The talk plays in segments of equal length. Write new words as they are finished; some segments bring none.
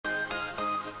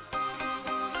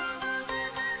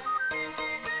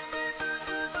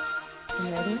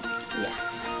Ready? Yeah.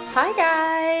 Hi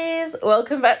guys,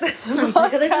 welcome back to the Oh my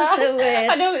god, this is so weird.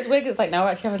 I know it's weird because like now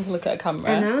we're actually having to look at a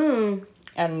camera. I know.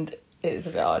 And it's a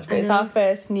bit odd, but I it's know. our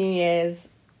first New Year's.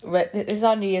 This is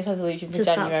our New Year's resolution for To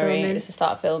start January. filming. It's to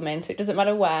start filming, so it doesn't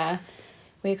matter where.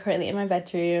 We're currently in my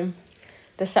bedroom.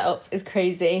 The setup is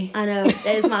crazy. I know. It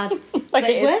is mad. Like But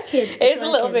it's it is- working. It is a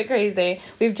little bit crazy.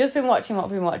 We've just been watching what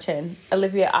we've been watching.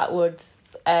 Olivia Atwood's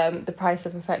The Price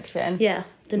of Perfection. Yeah,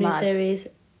 the new Mad. series.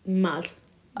 Mad.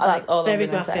 Oh, that's all very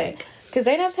I'm gonna say. graphic. Because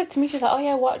Zainab said to me, she was like, "Oh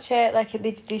yeah, watch it." Like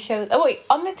they show. Oh wait,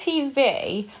 on the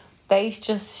TV, they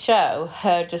just show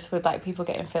her just with like people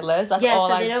getting fillers. That's Yeah, all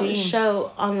so I've they don't seen.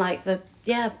 show on like the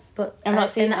but I'm not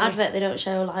seeing in the any- advert they don't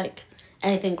show like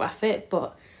anything graphic,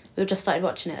 but we've just started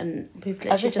watching it and we've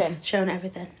literally Everything? just shown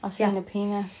everything. I've seen a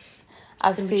penis.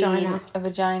 I've Some seen vagina. a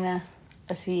vagina.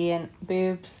 I've seen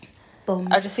boobs. Bums.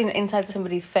 I've just seen it inside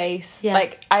somebody's face. Yeah.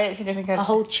 Like I actually don't think A I'd...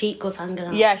 whole cheek was hanging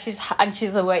out. Yeah, she's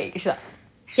awake. She's like.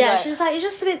 Yeah, she was like, it's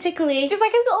just a bit tickly. She's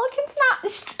like, it's all looking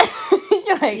snatched.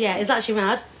 You're like, Yeah, it's actually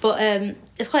mad, but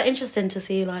it's quite interesting to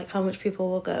see like how much people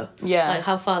will go. Yeah. Like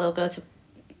how far they'll go to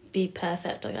be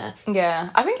perfect, I guess. Yeah,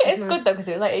 I think it is Isn't good though because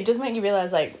it was like it does make you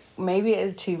realize like maybe it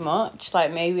is too much.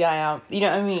 Like maybe I am, you know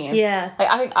what I mean? Yeah. Like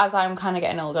I think as I'm kind of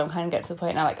getting older, I'm kind of getting to the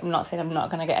point now. Like I'm not saying I'm not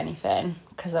gonna get anything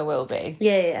because I will be.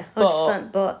 Yeah,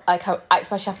 100%. But Like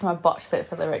especially after my botched lip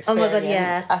filler experience. Oh my God,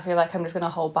 yeah. I feel like I'm just gonna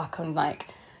hold back on like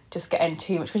just getting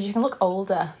too much because you can look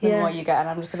older the Yeah. more you get, and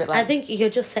I'm just a bit like. I think you're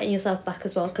just setting yourself back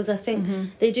as well because I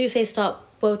think they do say start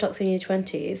Botox in your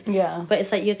 20s. Yeah. But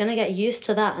it's like you're gonna get used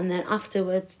to that, and then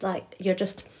afterwards, like you're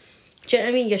just, do you know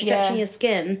what I mean? You're stretching Yeah. your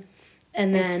skin,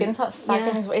 and Your then skin starts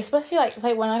sagging as well. Especially like it's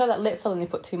like when I got that lip filler and they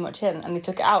put too much in and they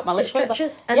took it out. My lips were like,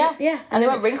 stretches, yeah, and- yeah, and and they then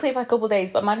went wrinkly for a couple of days.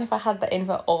 But imagine if I had that in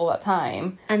for all that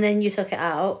time, and then you took it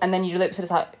out and then your lips are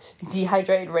just like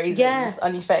dehydrated raisins Yeah.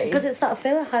 on your face. because it's that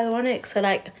filler hyaluronic. So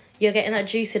like you're getting that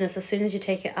juiciness as soon as you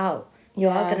take it out. You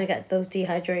are Yeah. gonna get those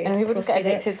dehydrated. and people just get crusty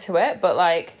addicted lips. to it. But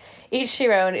like each to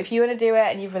your own. If you want to do it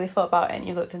and you've really thought about it and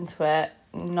you've looked into it,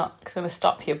 I'm not gonna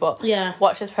stop you. But Yeah.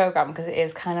 watch this program because it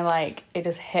is kind of like it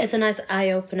just hits. It's a nice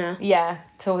eye opener. Yeah,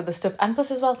 to all the stuff. And plus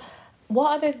as well,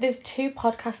 what are those? There's two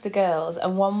podcaster girls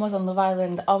and one was on Love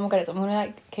Island. Oh my god, I'm gonna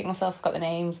like kick myself, forgot the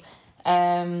names.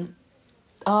 One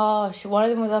of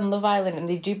them was on Love Island and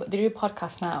they do a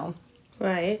podcast now.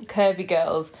 Right. Curvy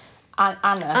Girls. And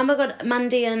Anna. Oh my god,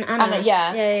 Mandy and Anna. Anna,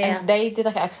 yeah. Yeah. And they did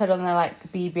like an episode on their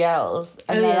like BBLs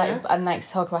and Oh, they're yeah? like and like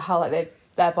talk about how like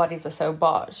their bodies are so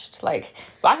botched. Like,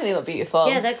 but I think they look beautiful.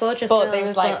 Yeah, they're gorgeous But girls, they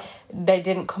was like they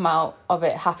didn't come out of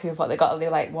it happy with what they got. They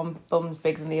were like one bum's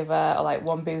bigger than the other, or like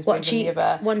one boob's bigger than the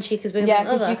other. One cheek is bigger Yeah, than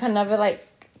the because other. you can never like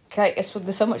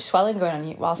there's so much swelling going on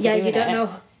you whilst Yeah, you're doing you don't it.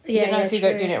 know. You Yeah, don't know yeah, if you're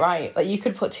true. doing it right. Like you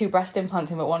could put two breast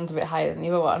implants in, but one's a bit higher than the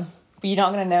other one. But you're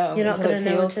not gonna know. You're not until gonna it's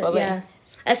know healed until fully. yeah.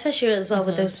 Especially as well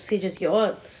with those procedures,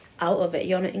 you're out of it.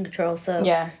 You're not in control, so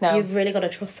Yeah, no. you've really got to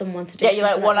trust someone to do. Yeah, you're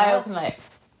like something one eye that. open, like.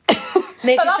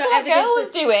 Making But that's sure what that girl everything's- was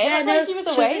doing. That's why she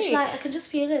was awake. just like, I can just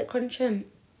feel it crunching.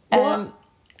 Um,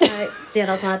 Like, yeah,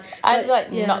 that's mad. I'd But, like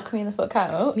yeah. knock me the fuck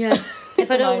out. Yeah. If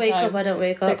I It's don't my wake time up, I don't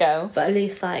wake to up. go. But at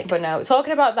least like. But no,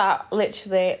 talking about that,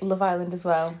 literally Love Island as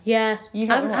well. Yeah, You've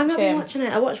I've not not been watching? watching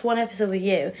it. I watched one episode with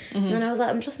you, and then I was like,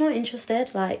 I'm just not interested.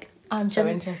 Like, I'm so Gem-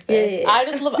 interested. yeah. I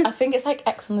just love. I think it's like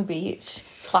Ex on the Beach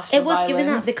 / it Love was given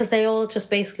Island. that because they all just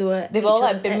basically were. They've each all like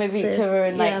other's been with each exes. other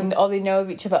and like, Yeah. or they know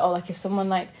of each other. Or like if someone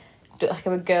like if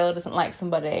a girl doesn't like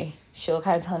somebody, she'll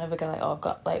kind of tell another girl like, oh, I've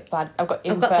got info. I've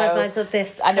got bad vibes of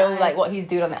this. I know guy. like what he's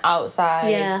doing on the outside.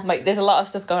 Yeah. Like there's a lot of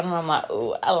stuff going on. I'm like,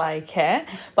 oh, I like it.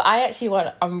 But I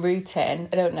actually I'm rooting.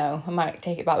 I don't know. I might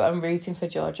take it back, but I'm rooting for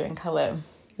Georgia and Callum.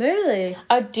 Really?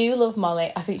 I do love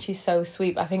Molly. I think she's so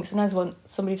sweet. I think sometimes when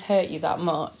somebody's hurt you that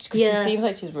much, because Yeah. she seems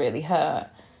like she's really hurt.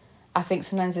 I think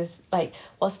sometimes it's like,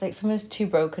 someone's too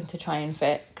broken to try and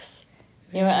fix.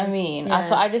 You know what I mean? That's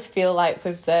Yeah. what I just feel like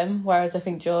with them. Whereas I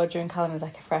think Georgia and Callum is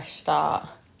like a fresh start.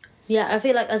 Yeah, I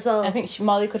feel like as well. I think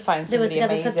Molly could find they were somebody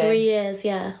together amazing. for 3 years.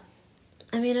 Yeah.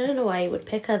 I mean, I don't know why you would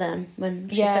pick her then when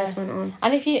she Yeah. first went on.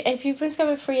 And if you've been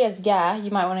together for 3 years, yeah, you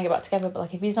might want to get back together. But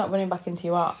like if he's not running back into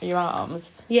your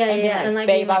arms, Yeah, and being yeah, like, and like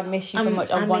babe, being like, I miss you so I'm-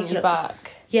 much. I I'm want making you up-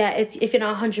 back. Yeah, if you're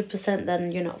not 100%,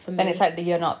 then you're not for me. Then it's like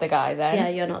you're not the guy then. yeah,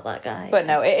 you're not that guy. But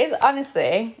no, it is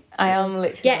honestly. I am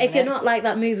literally. yeah, if loving you're it. not like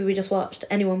that movie we just watched,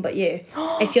 Anyone But You.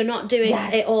 If you're not doing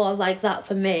Yes. it all like that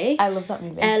for me, I love that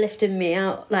movie. airlifting me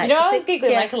out. Like, You know, I was si-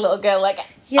 giggling yeah. like a little girl, like.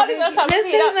 Yeah, oh, this is the first time I've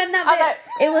seen same that. when I was like,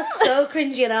 it was so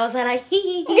cringy, and I was like, yeah,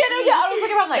 I was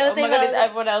looking around like, No, oh my same, god, I is was like-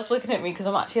 everyone else looking at me because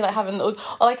I'm actually like having those,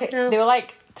 or like No. they were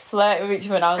like flirting with each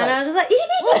other, and I was and like, I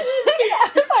was just like,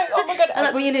 I was like, oh my god, and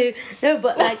like, me and who? No,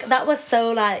 but like that was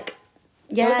so like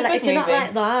Yeah, was a like good if you're not movie.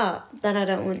 like that, then I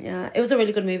don't want you. It was a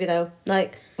really good movie though.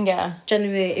 Like Yeah.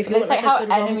 genuinely, if you It's want like like how a good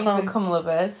enemies rom-com, become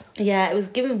lovers. yeah, it was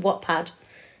giving Wattpad.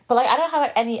 But like I don't have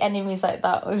like, any enemies like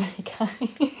that with any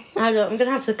guy. I don't. I'm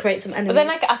gonna have to create some enemies. But then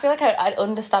like I feel like I'd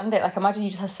understand it. Like imagine you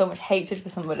just have so much hatred for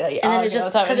somebody that you and then argue it just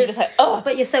all the time, because and it's you're just like, oh,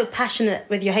 but you're so passionate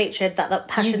with your hatred that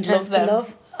passion You turns love to them.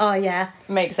 love. Oh yeah.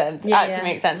 makes sense. Yeah, Actually yeah.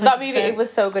 makes sense. That movie, 100%. it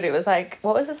was so good. It was like,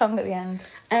 what was the song at the end?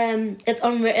 It's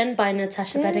Unwritten by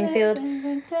Natasha Bedingfield.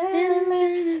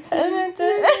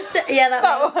 that Yeah, that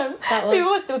one. one. That one.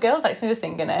 People was the girls next to me were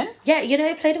singing it. Yeah, you know,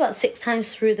 it played about 6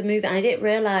 times through the movie, and I didn't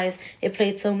realise it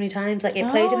played so many times. Like, it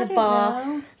played in I the didn't bar,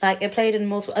 know. like, it played in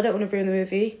multiple... I don't want to ruin the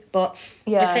movie, but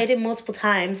Yeah. it played in multiple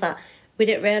times that we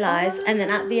didn't realise, and then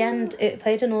at the end, it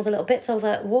played in all the little bits. I was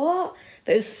like, what?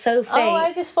 But it was so fake. Oh,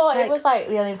 I just thought like- it was like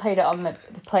they only played it on the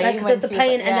plane. Like, when so the she was,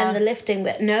 plane like, and then yeah. the lifting,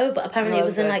 but no, but apparently it Well,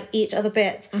 was in, good. like, each other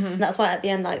bit. And that's why at the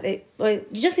end, like,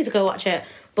 you just need to go watch it.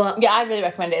 But, Yeah, I really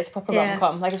recommend it. It's a proper Yeah.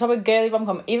 rom-com. Like, it's a proper girly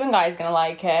rom-com. Even guys gonna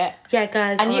like it. yeah,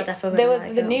 guys, And are definitely there gonna were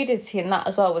like the it. nudity in that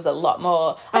as well was a lot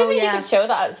more. I don't Oh, think yeah. you could show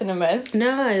that at cinemas.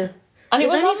 No. And It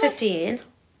was only on the- 15.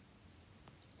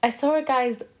 I saw a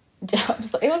guy's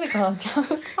jobs. What was it called?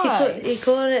 Jobs. He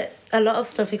called it a lot of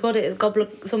stuff. He called it his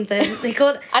goblet something. He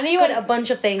called, And he called went, it a bunch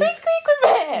of things. Squeak squeak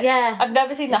with it. Yeah. I've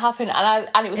never seen that happen, and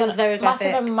it was It on was very a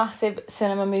graphic. massive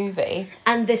cinema movie.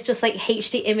 And this just like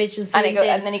HD image is And zoomed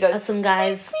and then he goes of some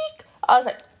guys. Squeak. I was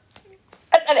like,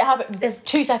 and it happened. It's-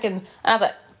 2 seconds, and I was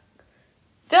like,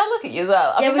 did I look at you as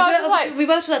well? I Yeah, think I was just like. we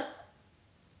both went,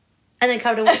 and then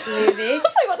carried on watching the movie. I was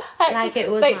like, what the heck? Like it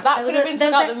was like mad. that There could was have a- been there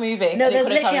took was out a- the movie. No, and it there's could have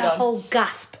literally carried a on. whole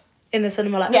gasp in the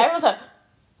cinema. Like, Yeah, everyone's like,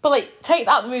 but like take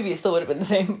that the movie, it still would have been the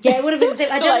same. yeah, it would have been the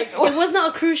same. I So, don't. like, It was not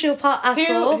a crucial part at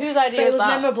all. whose idea but it was was that?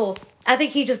 memorable. I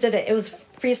think he just did it. It was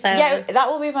freestyle. Yeah, that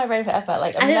will be my brain forever.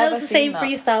 Like I've I think that never was the seen same that.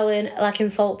 freestyling like in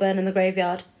Saltburn in the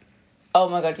graveyard. Oh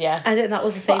my god, yeah. I think that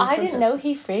was the same. But I didn't content. know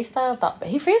he freestyled that. But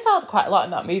he freestyled quite a lot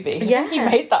in that movie. I Yeah. think he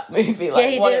made that movie like Yeah,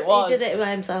 he what did. it was. He did it by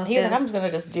himself. He was yeah. like, I'm just gonna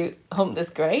just hump this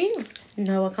grave.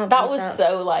 No, I can't. That believe was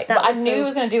so like. That But I was knew so- he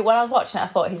was gonna do it when I was watching it. I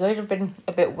thought he's always been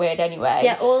a bit weird anyway.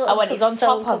 Yeah, all and when the he's on stuff's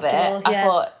so top of it, uncomfortable, I yeah.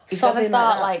 thought he's gonna Sobbing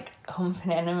start like like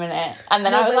humping it in a minute. And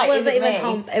then No, I was but like, it is wasn't it even me?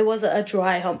 hump. It wasn't a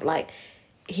dry hump. Like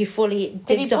he fully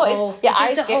Did he digged a put his- hole. yeah, He I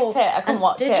digged a skipped hole. it. I couldn't And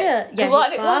watch did it. you? Yeah,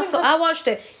 Well, it wasn't so I watched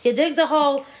it. He digged a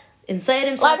hole, inserted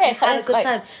himself, Like this, and had like a good this,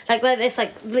 time. Like this,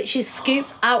 like literally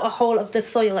scooped out a hole of the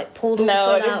soil, like pulled all No, the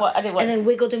soil I didn't out, wa- I didn't watch and then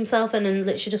wiggled himself, and then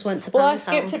literally just went to Well, I pound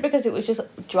skipped town. it because it was just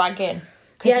dragging.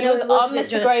 Yeah, Because he no, was it was a on bit this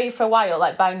dragging. grave for a while,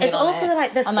 like banging It's on also it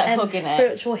like this and like hugging it.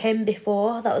 spiritual hymn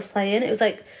before that was playing. It was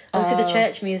like obviously the Oh.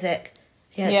 church music.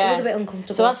 Yeah, it was a bit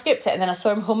uncomfortable. So I skipped it, and then I saw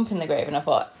him humping the grave, and I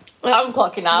thought, I'm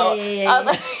clocking out. Yeah, I was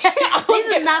like, This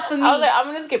is not for me. I was like, I'm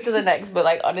gonna skip to the next, but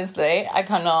like honestly, I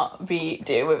cannot be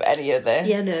dealing with any of this.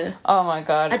 yeah, no. Oh my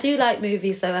god. I do like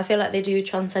movies though. I feel like they do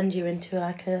transcend you into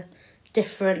like a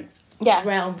different Yeah.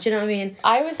 realm. Do you know what I mean?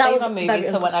 I always That save was my very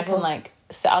movies for when I can uncomfortable. like.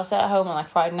 I'll sit at home on like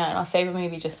Friday night and I'll save a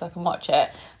movie just so I can watch it,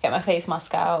 get my face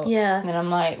mask out. Yeah. And then I'm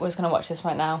like, we're just gonna watch this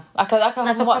right now. I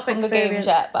haven't a watched proper Hunger Games experience.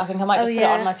 yet, but I think I might Oh, just put it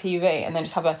yeah. on my TV and then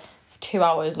just have a 2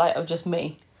 hours like of just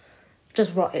me.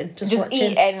 Just rotting. Just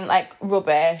Eating watching. like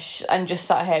rubbish and just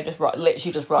sat here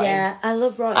literally just rotting. Yeah, I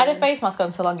love rotting. I had a face mask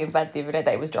on so long in bed the other day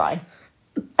that it was dry.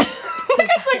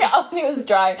 It's like it was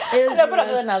dry. It was And I put it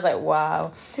dry. on and I was like,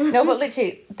 wow. No, but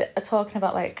literally talking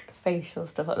about like facial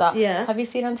stuff like that. Yeah. Have you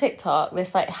seen on TikTok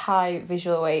this like high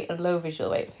visual weight and low visual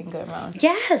weight thing going around?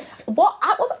 Yes. What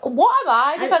am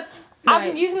I? Because I've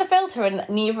been right. using the filter and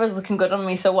neither is looking good on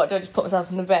me. So what do I just put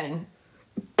myself in the bin?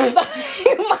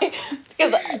 Like,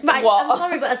 because Right, what? I'm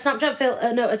sorry, but a Snapchat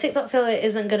filter, no, a TikTok filter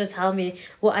isn't gonna tell me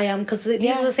what I am because these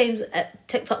Yeah. are the same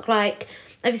TikTok like.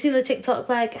 Have you seen the TikTok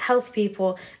like health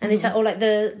people and they Mm-hmm. tell or like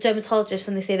the dermatologists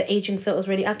and they say the aging filter is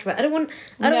really accurate? I don't want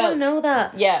No. to know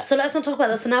that. Yeah. So let's not talk about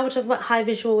that. So now we're talking about high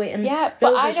visual weight and Yeah,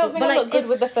 but low I visual- don't think but, I look good it's-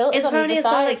 with the filters It's on apparently either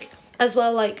as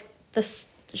well side. like the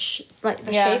like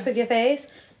the Yeah. shape of your face.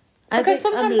 Because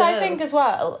think I'm sometimes I low. think as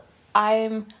well,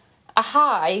 I'm a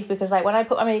high because like when I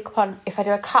put my makeup on, if I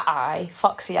do a cat eye,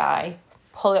 foxy eye,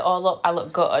 pull it all up, I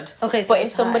look good. Okay, so but if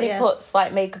it's high, somebody yeah. puts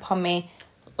like makeup on me,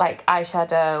 like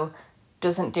eyeshadow,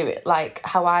 doesn't do it like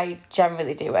how I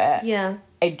generally do it, Yeah.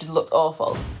 it just looks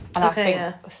awful. And Okay, I think,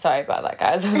 yeah. sorry about that,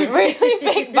 guys. It was a really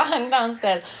big bang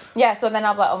downstairs. Yeah, so then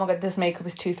I'm like, oh my god, this makeup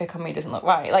is too thick on me, it doesn't look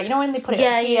right. Like, you know when they put it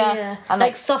Yeah, here yeah. and Like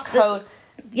like soft- code.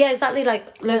 Yeah, exactly.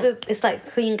 Like loads of it's like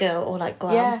clean girl or like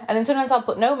glam. Yeah, and then sometimes I'll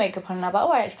put no makeup on and I'm like, oh,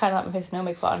 I actually kind of like my face with no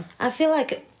makeup on. I feel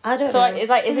like I don't So, know. like, it's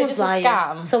like, is it Someone's just a lying.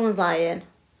 scam? Someone's lying.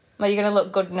 Like, you're gonna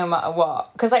look good no matter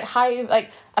what. Because, like,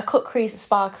 a cut crease,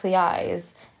 sparkly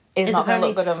eyes is It's not gonna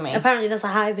look good on me. Apparently, that's a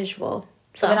high visual.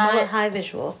 So then I I might look- high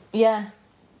visual. Yeah.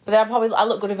 But then I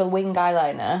look good with a wing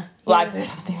eyeliner. Well, I Yeah.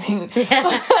 personally think. Yeah.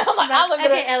 I'm like, I look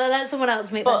good Okay, at- Ella, let someone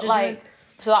else make that But judgment. like,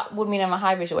 so that would mean I'm a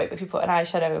high visual weight. But if you put an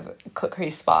eyeshadow, cut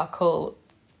crease, sparkle,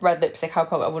 red lipstick, I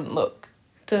wouldn't look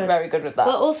Good. very good with that.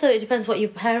 But also, it depends what you're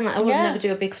pairing. Like, I would Yeah. never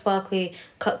do a big sparkly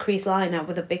cut crease liner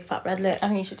with a big fat red lip. I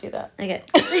think you should do that. Okay.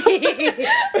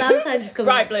 Valentine's is coming.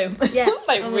 Bright blue. Yeah.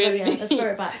 Like, oh my really. God, yeah. Let's throw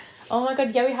it back. Oh my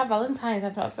god, yeah, we have Valentine's.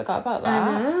 I've not forgot about that.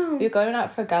 I know. We're going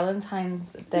out for a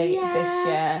Valentine's date Yeah. this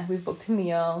year. We've booked a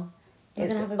meal. We're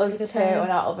It's gonna have a really us good two time.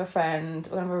 and our other friend.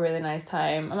 We're gonna have a really nice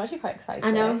time. I'm actually quite excited.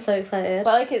 I know, I'm so excited.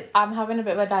 But like, I'm having a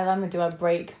bit of a dilemma. Do I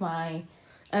break my?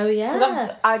 Oh, yeah.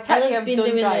 Because I technically Ella's have been done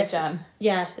doing dry this. Jan.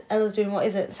 Yeah, Ella's doing, what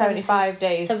is it? 75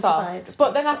 days 75 soft.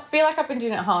 But then days I feel like I've been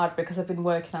doing it hard because I've been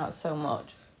working out so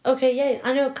much. Okay, yeah,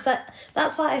 I know, because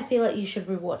that's why I feel like you should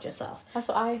reward yourself. That's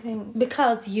what I think.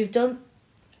 Because you've done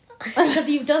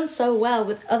so well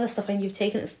with other stuff and you've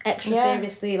taken it extra Yeah.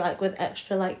 seriously, like with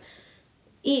extra, like,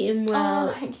 eating well.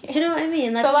 Oh, thank you. Do you know what I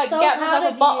mean? So, I'm like, get proud myself a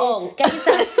of you. bottle. Get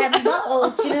yourself 10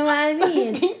 bottles. Do you know what I So I just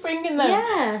mean? keep bringing them.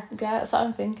 Yeah. Yeah, that's what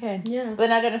I'm thinking. Yeah. But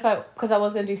then I don't know because I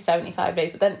was going to do 75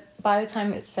 days, but then by the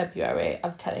time it's February,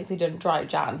 I've technically done dry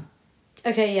Jan.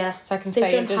 Okay, yeah. So I can So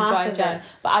you've say I've done done half dry of Jan. it.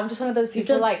 But I'm just one of those people,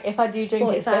 done like, if I do drink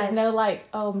it, 45. there's no, like,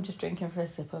 oh, I'm just drinking for a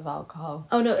sip of alcohol.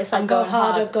 Oh no, it's I'm like go going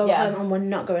hard or hard, go yeah. home, and we're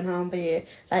not going home for you.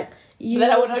 Like you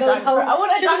Then I wouldn't have go drank for- home. I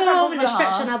wouldn't have Should drank we for go a home in a month and a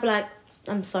stretch, half. and I'll be like,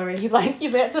 I'm sorry. You went to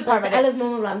the So to paramedic. Ella's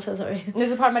mum, I'm like, I'm so sorry.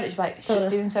 There's a paramedic, she's like, she's Totally.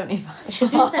 doing 75. She's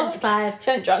doing 75. She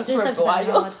hadn't drunk She's doing for a 75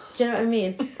 while. hard. Do you know what I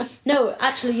mean? No,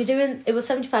 actually, you're doing. It was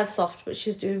 75 soft, but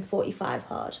she's doing 45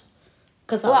 hard.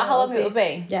 Because Well, how long it will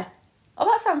be? Yeah. Oh,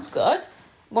 that sounds good.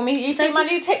 When you see my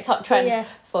new TikTok trend, Yeah.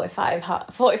 45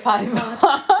 hard. 45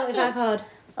 hard. 45 hard.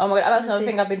 Oh my god, that's another Honestly.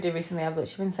 thing I've been doing recently. I've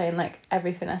literally been saying, like,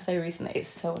 everything I say recently is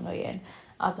so annoying.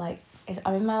 I'm like,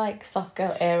 I'm in my, like, soft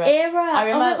girl era. Era.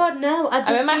 in Oh my my- god, no! I've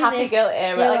been I'm in my seeing happy this girl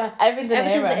era. Like, everything's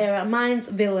an era. Mine's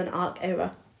villain arc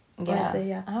era. Yeah. Honestly,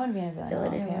 yeah. I want to be in a villain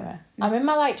Villain era. era. I'm in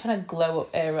my, like, trying to glow up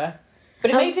era. But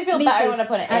it makes me feel me better too. when I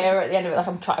put an Actually- era at the end of it,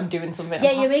 like I'm doing something.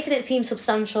 Yeah, I'm you're making it seem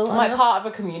substantial. I'm like enough. part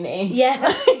of a community.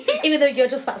 Yeah, even though you're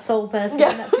just that sole person in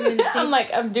that Yeah. community. I'm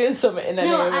like, I'm doing something in an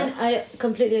No, era. and I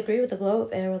completely agree with the glow up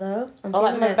era though. I'm Or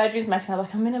like feeling my it. bedroom's messy. I'm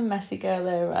like, I'm in a messy girl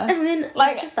era. And then like,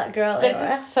 like just that girl There's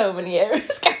era. just so many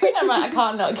eras going. I'm like, I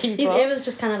can't not keep These up. eras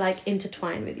just kind of like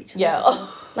intertwine with each other. Yeah. as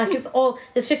well. Like it's all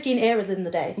there's 15 eras in the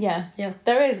day. Yeah. Yeah.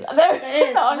 There is. It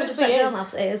is. 100% Honestly girl is.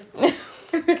 maths it is.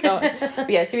 God. But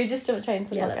yeah, should we just jump straight into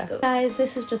the Yeah, podcast? let's go. Guys,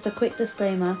 this is just a quick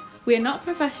disclaimer. We are not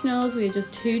professionals. We are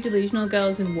just two delusional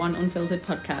girls with one unfiltered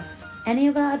podcast. Any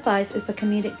of our advice is for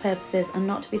comedic purposes and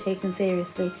not to be taken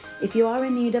seriously. If you are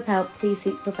in need of help, please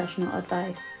seek professional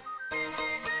advice.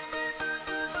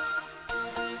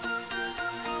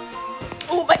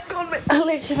 Oh my god,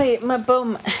 literally, my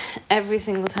bum, every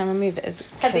single time I move it is A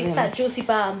big killing fat me. juicy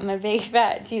bam. My big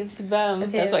fat juicy bum.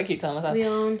 Okay. That's what I keep telling myself. We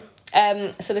on?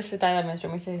 So this is dilemmas. Do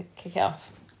you want me to kick it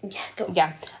off? Yeah, go.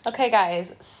 Yeah. Okay,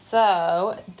 guys.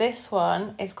 So this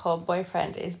one is called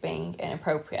Boyfriend is Being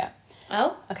Inappropriate.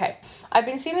 Oh? Okay. I've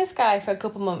been seeing this guy for a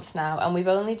couple months now and we've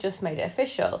only just made it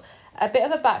official. A bit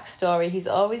of a backstory, he's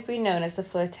always been known as the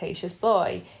flirtatious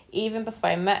boy. Even before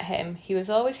I met him, he was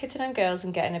always hitting on girls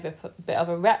and getting a bit of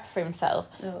a rep for himself.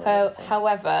 Oh,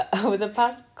 However, over the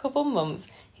past couple months,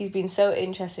 he's been so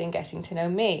interested in getting to know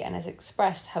me and has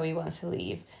expressed how he wants to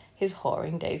leave his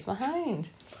whoring days behind.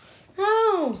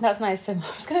 Oh. That's nice. So I'm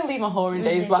just going to leave my whoring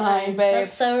days behind, babe.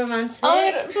 That's so romantic.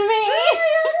 Oh, for me.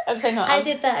 I'm saying no. I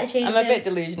did that. I changed I'm a it. bit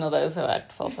delusional though, so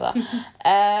I'd fall for that.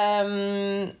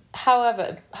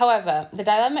 However, the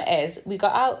dilemma is we go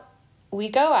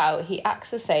out, he acts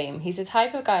the same. He's the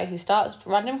type of guy who starts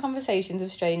random conversations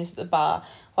with strangers at the bar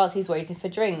whilst he's waiting for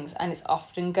drinks, and it's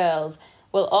often girls.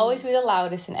 Will always be the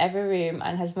loudest in every room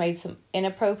and has made some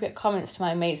inappropriate comments to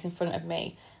my mates in front of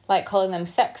me, like calling them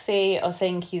sexy or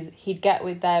saying he'd get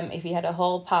with them if he had a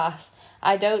hall pass.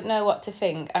 I don't know what to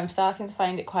think. I'm starting to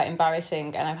find it quite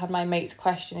embarrassing, and I've had my mates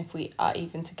question if we are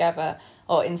even together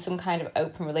or in some kind of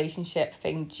open relationship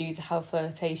thing due to how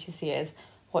flirtatious he is.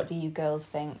 What do you girls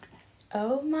think?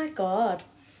 Oh my god.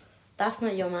 That's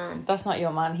not your man. That's not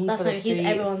your man. He's That's for the not, streets. he's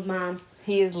everyone's man.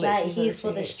 He is literally Like, he's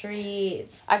for the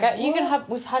streets. I get you can What? have.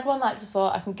 We've had one like this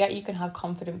before. I can get you can have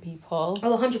confident people.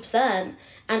 Oh, 100%.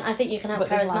 And I think you can have But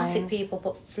there's charismatic lines. people,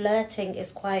 but flirting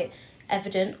is quite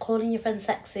evident. Calling your friend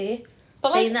sexy.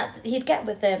 But saying like, that he'd get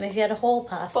with them if he had a hall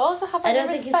pass. but also have I like, don't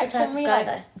a think he's the respect type for of me. guy Like,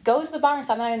 that- go to the bar and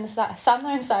stand there in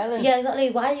silence. Yeah, exactly.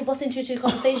 Why are you busting into a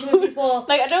conversation with people?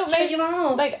 Like I don't Shut make your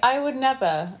mouth. like I would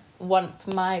never wants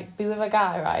be with a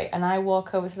guy, right, and I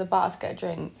walk over to the bar to get a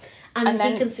drink, and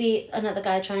then he can see another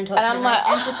guy trying to talk and to I'm me,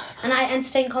 like, and I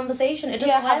entertain conversation. It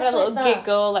doesn't work having a little like that.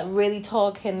 giggle, like really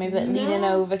talking, maybe like leaning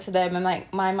over to them, and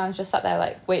like my man's just sat there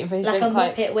like waiting for his like drink, a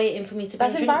muppet waiting for me to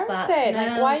bring that's drinks back. embarrassing. No.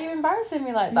 Like, why are you embarrassing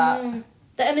me like that? No.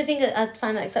 The only thing that I'd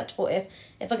find that acceptable if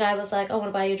a guy was like, I want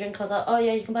to buy you a drink, I was like, oh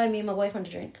yeah, you can buy me and my boyfriend a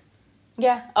drink.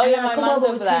 Yeah. Oh and yeah, then my I'll come man's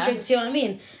over with there. 2 drinks, you know what I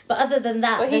mean? But other than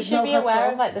that, But he there's should no be hustle.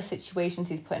 aware of like the situations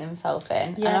he's putting himself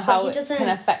in, Yeah, and but how he it doesn't. can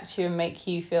affect you and make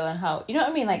you feel, and how, you know what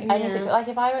I mean, like any situation. Like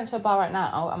if I went to a bar right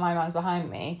now and my man's behind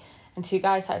me and 2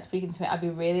 guys started speaking to me, I'd be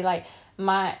really like,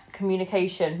 my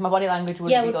communication, my body language would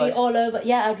be good. Be all over.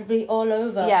 Yeah, I would be all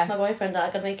over my boyfriend. I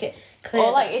gotta make it clear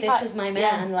or like that this is my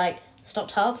man. Like, stop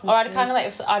talking. Or I'd kind of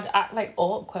like, I'd act like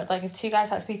awkward. Like if 2 guys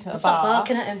started speaking to me at a bar. Stop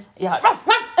barking at him. Yeah. Like,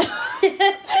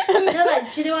 no,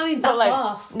 like, do you know what I mean? Back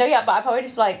off. No, yeah, but I'd probably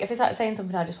just be like, if they started saying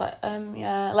something, I'd just be like,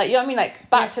 yeah. Like, you know what I mean? Like,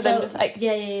 back to them, just like...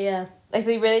 Yeah. Like,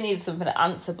 they really needed something to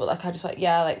answer, but like, I'd just like,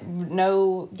 yeah, like,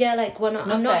 no... Yeah, like,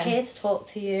 I'm not here to talk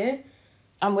to you.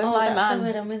 I'm with my man. That's so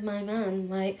weird, I'm with my man.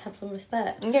 Like, have some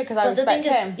respect. Yeah, because I respect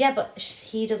him. Yeah, but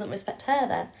he doesn't respect her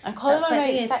then. And calling my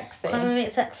mate sexy. Calling my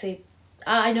mate sexy.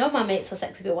 I know my mates are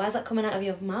sexy, but why is that coming out of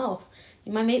your mouth?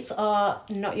 My mates are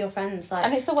not your friends. Like,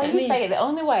 and it's the way you say it. The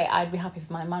only way I'd be happy if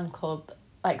my man called,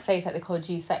 like, say if like they called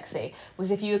you sexy,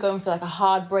 was if you were going through like a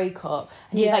hard breakup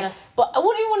and he was like, but I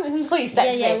wouldn't even want him to call you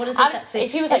sexy. Yeah, I wouldn't say sexy.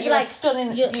 If he was like, you're a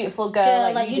stunning, beautiful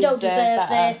girl, like you don't deserve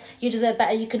better. this, you deserve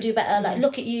better, you can do better, like,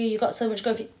 look at you got so much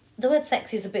growth. The word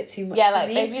sexy is a bit too much for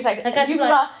me. If he's like,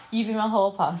 you've been my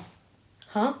whole pass.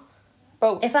 Huh?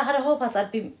 Bro. If I had a whole pass,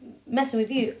 I'd be messing with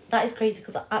you. That is crazy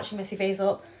because I actually mess your face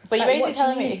up. But you're basically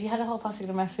telling me if you had a whole pass, you're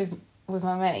going to mess with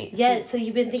my mates. Yeah, so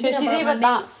you've been thinking about my she's either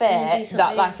that fit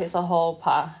that like it's a whole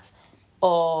pass,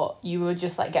 or you would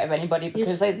just like get with anybody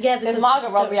because there's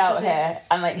Margaret Robbie out here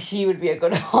and like she would be a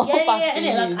good whole pass.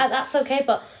 Yeah, like, that's okay,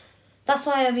 but that's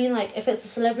why I mean, like, if it's a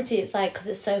celebrity, it's like, because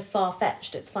it's so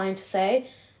far-fetched, it's fine to say.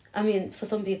 I mean, for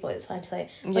some people, it's fine to say.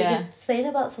 But just saying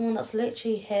about someone that's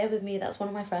literally here with me, that's one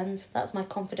of my friends, that's my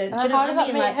confidant. Do you know how does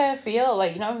that make her feel?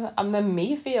 Like, you know, and then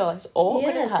me feel it's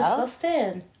awkward as hell. Yeah, it's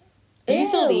disgusting. You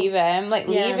need to leave him. Like,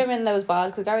 leave him in those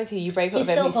bars, because I guarantee you break up with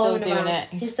him, he's still doing it.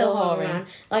 He's still whoring around.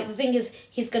 Like, the thing is,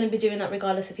 he's going to be doing that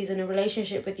regardless if he's in a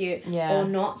relationship with you or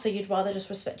not. So you'd rather just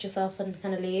respect yourself and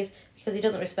kind of leave, because he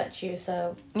doesn't respect you,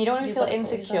 so... You don't want to feel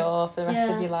insecure for the rest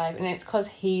of your life. And it's because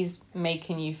he's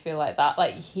making you feel like that.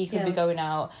 Like, he could be going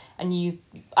out and you...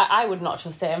 I would not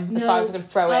trust him as far as I could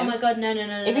throw him. Oh my God, no.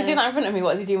 If he's doing that in front of me,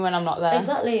 what is he doing when I'm not there?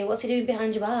 Exactly. What's he doing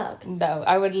behind your back? No,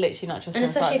 I would literally not trust him. And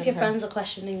especially if your friends are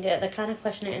questioning it, they're kind of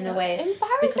questioning it in a way. It's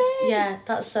embarrassing. Because,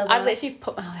 that's so bad. I'd literally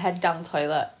put my head down the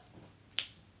toilet.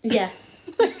 Yeah.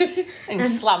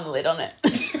 and slam the lid on it.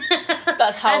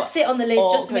 That's how I'd sit on the lid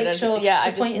just to make sure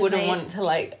I just wouldn't want to,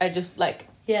 like,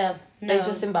 yeah, no. It's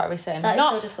just embarrassing. That is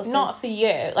so disgusting. Not for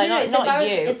you. Like, not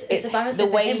you. It's embarrassing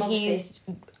the way for him, he's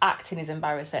acting is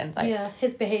embarrassing. Like,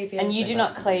 his behaviour. And you do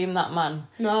not claim that man.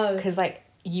 No. Because, like,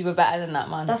 you were better than that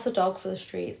man. That's a dog for the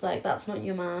streets. Like, that's not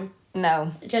your man.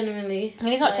 No. Genuinely. And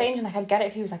he's not changing. Like, I'd get it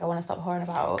if he was like, I want to stop whoring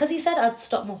about. Because he said I'd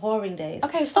stop my whoring days.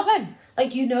 Okay, stop him.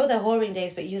 Like, you know they're whoring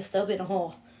days, but you're still being a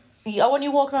whore. Yeah, when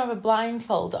you walk around with a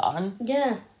blindfold on.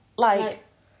 Yeah. Like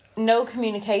no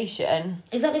communication.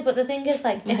 Exactly, but the thing is,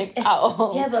 like, if at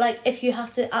all. Yeah, but like, if you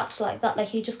have to act like that,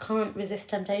 like, you just can't resist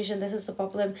temptation. This is the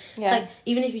problem. Yeah. It's like,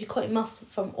 even if you cut him off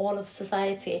from all of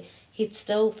society, he'd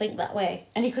still think that way.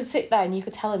 And he could sit there and you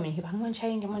could tell him, and he'd be like, I'm gonna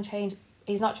change.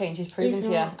 He's not changed. He's proven to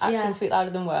you. Actions speak louder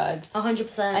than words.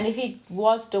 100%. And if he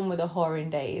was done with the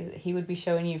whoring days, he would be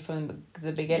showing you from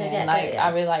the beginning. I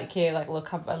really like you. Like,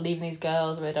 look, I'm leaving these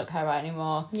girls. I really don't care about it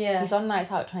anymore. Yeah. He's on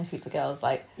nights out trying to speak to girls.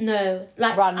 Like, no,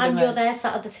 like, randomers. And you're there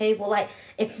sat at the table. Like,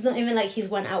 it's not even like he's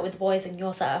went out with boys and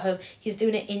you're sat at home. He's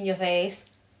doing it in your face.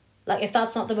 Like, if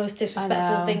that's not the most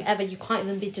disrespectful thing ever, you can't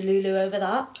even be delulu over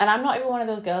that. And I'm not even one of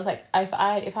those girls, like, if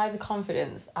I had the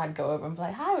confidence, I'd go over and be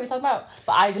like, hi, what are you talking about?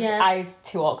 But I'm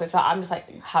too awkward for that. I'm just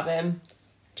like, have him.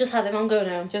 Just have him, I'm going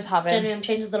home. Just have him. Genuinely, I'm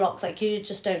changing the locks, like, you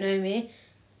just don't know me.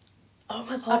 Oh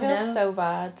my God, I feel so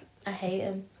bad. I hate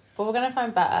him. But we're going to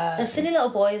find better. They're silly little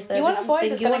boys, though. You want a boy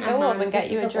that's going to go up and get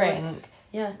you a drink.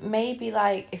 Yeah. Maybe,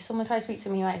 like, if someone tries to speak to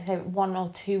me, he might say 1 or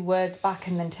 2 words back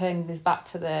and then turn his back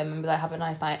to them and be like, have a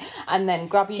nice night. And then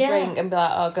grab your drink and be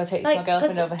like, oh, go take this to my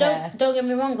girlfriend over here. Don't get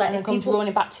me wrong. Like, and then comes rolling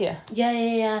it back to you.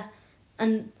 Yeah.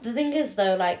 And the thing is,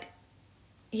 though, like,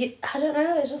 I don't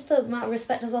know, it's just the amount of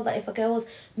respect as well, that if a girl was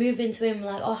moving to him,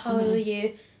 like, oh, how are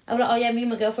you? I was like, oh, yeah, me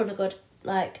and my girlfriend are good.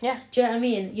 Like, do you know what I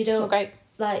mean? You don't, great.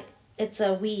 Like, it's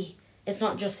a we. It's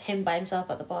not just him by himself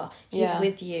at the bar. He's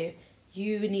with you.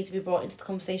 you need to be brought into the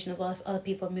conversation as well if other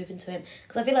people are moving to him.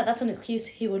 Because I feel like that's an excuse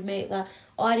he would make, that,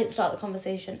 oh, I didn't start the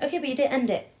conversation. Okay, but you didn't end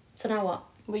it. So now what?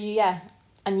 Well, yeah.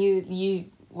 And you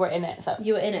were in it, so...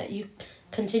 You were in it. You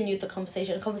continued the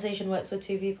conversation. A conversation works with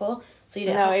two people, so you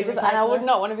don't no, have to it just, reply and to I would her.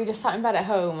 not want to be just sat in bed at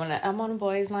home and I'm on a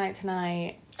boys' night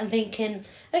tonight. I'm thinking,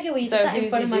 okay, well, you So did that in who's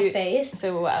front of you my do- face.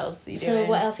 So what else are you So doing?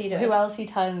 what else are you doing? Who else are you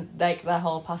telling, like, their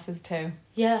whole passes to?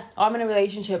 Yeah. Oh, I'm in a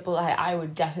relationship, but, like, I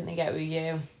would definitely get with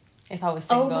you if I was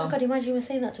single. Oh my god, imagine you were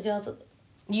saying that to girls.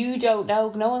 You don't know.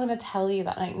 No one's going to tell you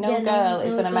that. Like, no Yeah, girl no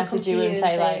is one's going to gonna message come you to and you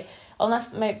say, and like...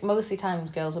 Unless, mostly times,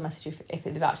 girls will message you if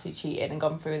they've actually cheated and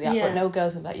gone through the app. Yeah. But no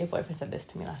girls will be like, your boyfriend said this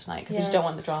to me last night. Because you just Yeah. don't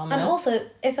want the drama. And also,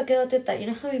 if a girl did that, you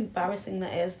know how embarrassing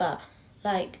that is, that,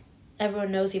 like,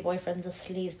 everyone knows your boyfriend's a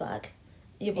sleazebag.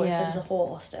 Your boyfriend's Yeah. a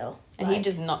whore still. And like, he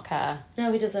does not care.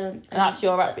 No, he doesn't. And that's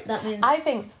your... That means... I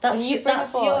think That's, when you bring that's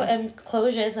a boy... your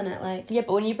closure, isn't it? Like... Yeah,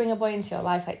 but when you bring a boy into your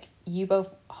life, like, you both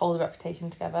hold a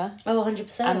reputation together. Oh,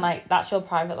 100%. And, like, that's your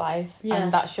private life. Yeah.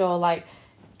 And that's your, like...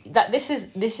 That this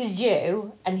is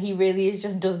you, and he really is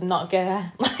just does not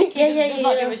care. Like, he does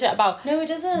not give a shit about No, he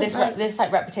doesn't. this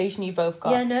like reputation you both got.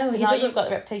 Yeah, no, 'Cause he now doesn't. you've got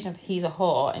the reputation of he's a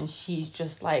whore, and she's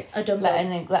just like A dumb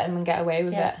letting him get away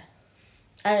with Yeah. it.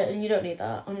 And you don't need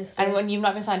that, honestly. And when you've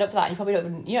not been signed up for that, you probably don't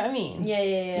even, you know what I mean? Yeah.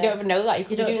 You don't even know that. You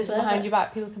could You be don't doing something deserve behind it. your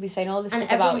back. People could be saying all this And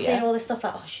stuff about everyone's saying you. all this stuff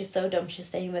like, oh, she's so dumb, she's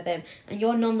staying with him. And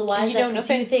you're none the wiser don't because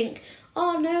know you him. think,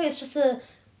 oh, no, it's just a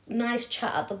nice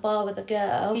chat at the bar with a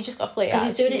girl. He's just got flaky Because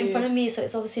he's doing it in front of attitude. me, so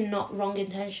it's obviously not wrong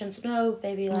intentions. No,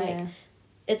 baby, like, Yeah.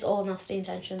 it's all nasty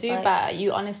intentions. Do like, better.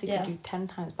 You honestly Yeah. could do 10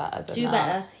 times better than Do that.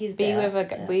 better. He's Be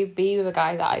better. with be with a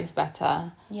guy that is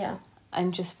better, Yeah.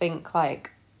 and just think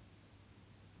like,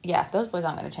 yeah, those boys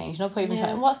aren't going to change. No point even Yeah.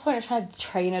 trying. What's the point of trying to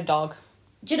train a dog?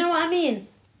 Do you know what I mean?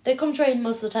 They come trained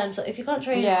most of the time, so if you can't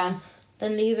train Yeah. one,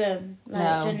 then leave him. Like,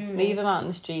 No, genuinely. leave him out in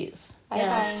the streets.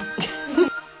 Yeah. Bye.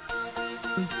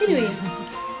 Anyway,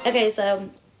 okay, so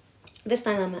this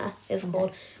time I met is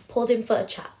called Pulled In for a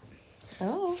Chat.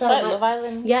 Oh, So so like my- Love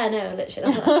Island. Yeah, I know,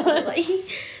 literally. That's what I was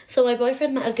like. So my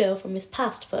boyfriend met a girl from his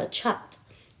past for a chat.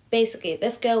 Basically,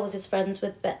 this girl was his friends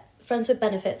with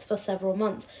benefits for several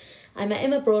months. I met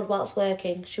him abroad whilst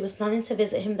working. She was planning to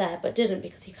visit him there, but didn't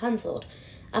because he cancelled.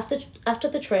 After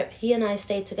the trip, he and I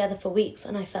stayed together for weeks,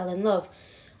 and I fell in love.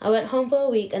 I went home for a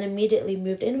week and immediately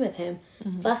moved in with him.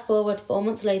 Fast forward 4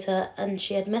 months later, and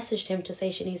she had messaged him to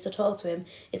say she needs to talk to him.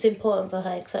 It's important for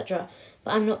her, etc.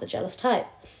 But I'm not the jealous type.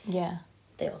 Yeah,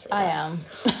 They all say I that. am.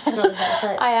 Not the jealous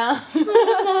type. I am.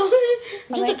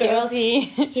 I'm just I'm a girl. guilty.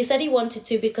 He said he wanted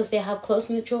to because they have close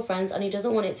mutual friends and he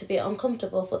doesn't want it to be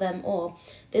uncomfortable for them or.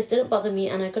 This didn't bother me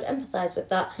and I could empathise with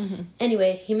that.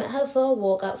 Anyway, he met her for a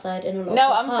walk outside in a local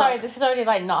No, I'm park. sorry. This is already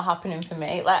like not happening for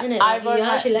me. Like Innit? I've Like, you already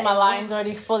actually let my him lines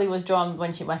already fully was drawn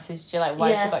when she messaged you. Like, why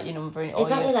Yeah. she got your number and all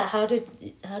Exactly, your... like,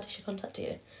 how did she contact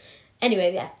you?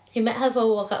 Anyway, yeah. He met her for a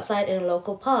walk outside in a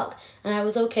local park and I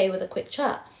was okay with a quick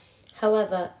chat.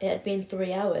 However, it had been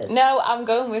 3 hours. No, I'm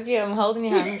going with you. I'm holding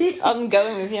your hand. I'm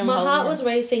going with you. I'm My holding heart you. was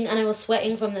racing and I was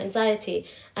sweating from the anxiety.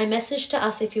 I messaged to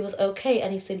ask if he was okay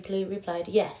and he simply replied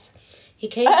yes. He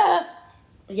came...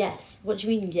 Yes. What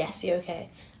do you mean, yes, you're okay?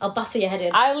 I'll batter your head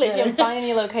in. I literally am finding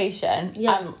your location.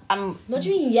 Yeah. I'm What do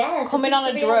you mean, yes? coming on a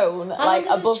It's been 3 hours. drone, How like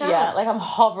long is this above you, chat? like I'm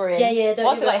hovering. Yeah, don't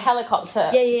What's you it like, worry.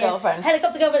 helicopter Yeah. girlfriend?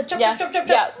 Helicopter girlfriend. Drop, Yeah,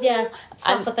 drop. Yeah.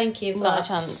 Safa, And thank you for Not that. a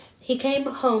chance. He came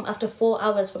home after 4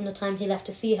 hours from the time he left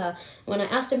to see her. When I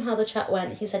asked him how the chat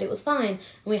went, he said it was fine, and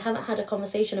we haven't had a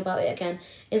conversation about it again.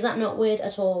 Is that not weird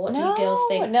at all? What do you girls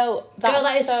think? No, that's Girl,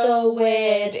 that is so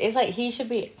weird. It's like he should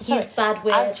be... He's bad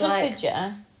weird, I've trusted you.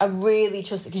 I really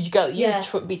trusted... Because you go, you Yeah.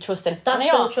 be trusting. That's And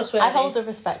I so are. trustworthy. I hold the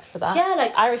respect for that. Yeah,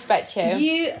 like, I respect you.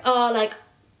 You are like...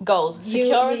 Goals. You-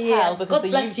 Secure as yeah. hell. Because God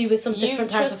bless you with some different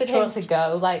type of trusted trust. him to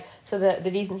go. Like, so the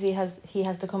decency he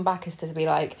has to come back is to be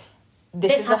like...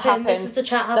 This is what happened, this is the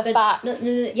chat happened. The facts.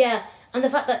 No, yeah. And the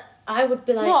fact that I would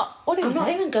be like... What did he I'm not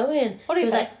say? even going. What did he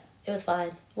was say? like, it was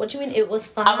fine. What do you mean it was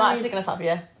fine? I'm actually going to stop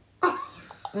you.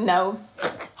 No.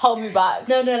 Hold me back.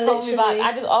 No, Hold me back.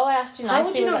 literally. All I asked you How would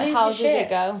nicely you was not like, lose how your did shit? it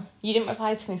go? You didn't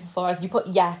reply to me for 4 hours. You put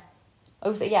yeah.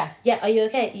 Oh, so yeah. Yeah, are you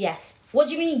okay? Yes. What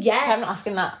do you mean, yes? I'm not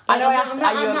asking that. Like, I know I I'm asked,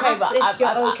 not- are you I'm not okay? asking But if you're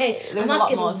I, okay. there's I'm a lot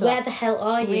asking, more to where that. the hell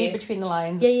are you? Read between the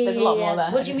lines. Yeah. There's a lot more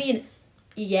there. What do you mean?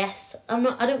 Yes.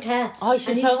 I don't care. Oh, I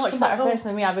she's need so you to much come better back home. person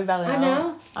than me. I've been belling I out.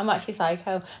 know. I'm actually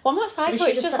psycho. Well, I'm not psycho. she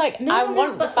It's just just like- like, No, I no,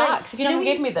 want the but, like, facts. If you're not you going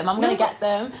to know give me them, I'm no, going to but- get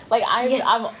them. Like, Yeah.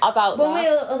 I'm about One that. way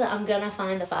or other, I'm gonna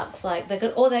find the facts. Like they're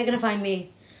gonna find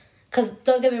me. Cause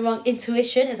don't get me wrong,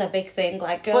 intuition is a big thing.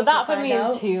 Like girls But that will for find me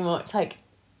out. is too much. Like,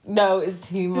 no, it's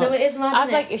too much. No, it is mad, I'm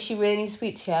innit? like, if she really needs to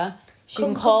speak to you, she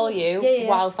Come can call to- you yeah.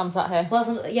 whilst I'm sat here.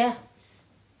 Well, yeah.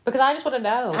 Because I just want to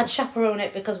know. I'd chaperone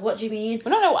it because what do you mean?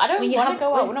 No, I don't want to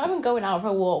go out. We're not even going out for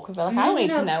a walk with her. Like, I don't need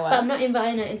to know her. But I'm not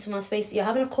inviting her into my space. You're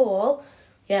having a call,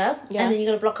 yeah? And then you're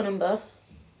going to block a number.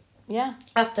 Yeah.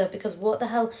 After, because what the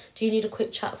hell do you need a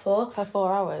quick chat for? For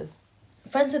 4 hours.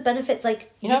 Friends with benefits,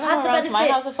 like, you've had the benefit. My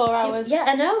house for 4 hours. Yeah,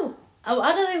 I know. I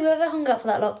don't think we ever hung out for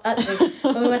that long, actually,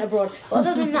 when we went abroad. But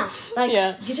other than that, like,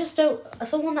 you just don't...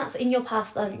 Someone that's in your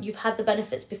past and you've had the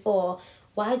benefits before,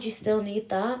 why do you still need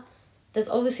that? There's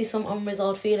obviously some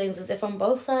unresolved feelings, as if on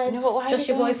both sides. No, but why just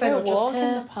your boyfriend or just her.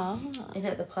 in the park? In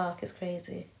at the park is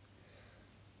crazy.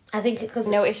 I think because...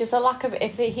 No, it's just a lack of...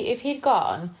 If he'd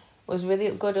gone... was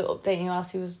really good at updating you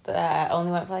whilst he was there.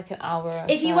 Only went for like an hour or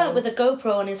If he went with a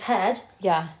GoPro on his head,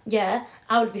 yeah,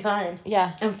 I would be fine.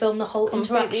 Yeah. And film the whole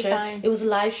Completely interaction. Fine. It was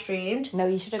live streamed. No,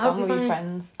 you should have gone with your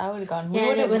friends. I would have gone. Yeah,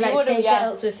 we would have fake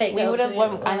get-ups with fake get-ups. We would have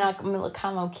won like a little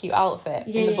camo cute outfit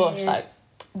in the bush, like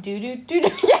do.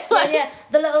 Yeah,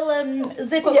 the little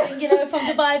zip up thing, from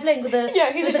Dubai Bling with the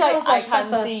he's with the like, I stuffer.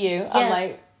 can see you. I'm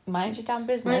like, mind your damn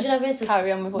business. Mind your damn business.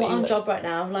 Carry on with what you're you on job right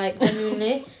now, like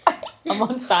genuinely. I'm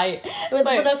on site with the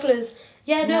binoculars.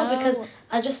 Yeah, no, because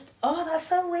I just that's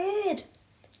so weird.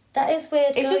 That is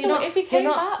weird. It's just if he came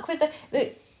back with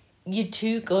the you're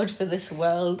too good for this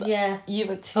world. Yeah, you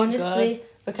were too good.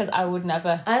 Because I would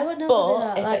never. I would never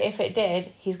but do that. If it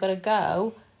did, he's got to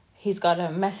go. He's got to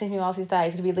message me whilst he's there.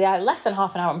 He's going to be less than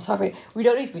half an hour. I'm sorry. We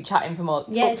don't need to be chatting for more up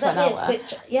to an hour.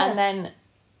 And then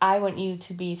I want you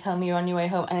to be telling me you're on your way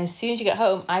home. And as soon as you get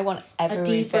home, I want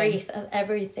everything. A debrief of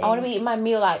everything. I want to be eating my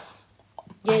meal like...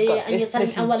 and you're telling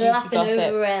me, and we're laughing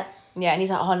over it. Yeah, and he's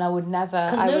like, oh, no, I would never.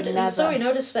 Sorry,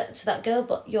 no disrespect to that girl,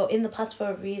 but you're in the past for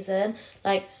a reason.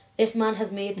 Like, this man has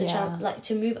made the chance, like,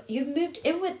 to move. You've moved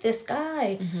in with this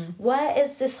guy. Mm-hmm. Where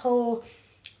is this whole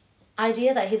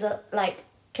idea that he's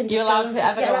you're allowed to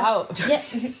ever go out? Yeah,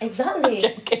 exactly. I'm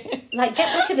joking. Like,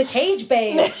 get back in the cage,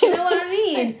 babe. Do you know what I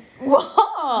mean?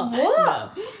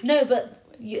 What? No,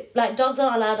 but dogs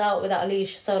aren't allowed out without a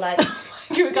leash. So like,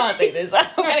 we can't say this. I'm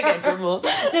gonna get in trouble.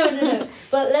 No.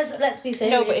 But let's be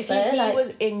serious. No, but if he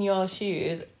was in your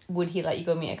shoes, would he let you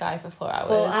go meet a guy for 4 hours?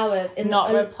 4 hours in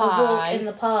not reply, a walk in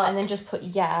the park, and then just put a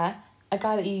guy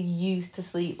that you used to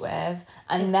sleep with,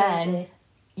 and then.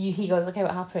 He goes, okay,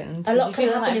 what happened? A lot you can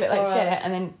feeling happen like a bit in 4 like hours. shit,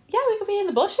 and then we could be in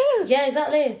the bushes. Yeah,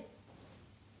 exactly.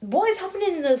 What is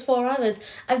happening in those 4 hours?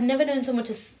 I've never known someone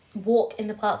to walk in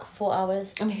the park for 4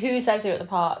 hours. And who says you're at the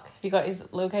park? Have you got his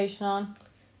location on?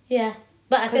 Yeah,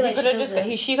 but I feel like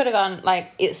she could have gone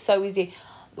like, it's so easy.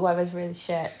 The weather's really shit.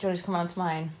 Do you want to just come round to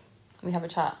mine? We have a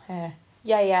chat here.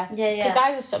 Yeah.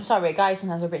 Because I'm sorry, guys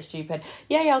sometimes are a bit stupid.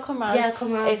 Yeah, I'll come round. Yeah,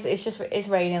 come round. It's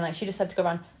raining. Like she just said to go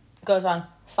round. Goes around,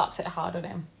 slaps it hard on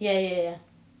him. Yeah.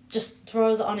 Just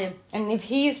throws it on him. And if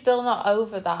he's still not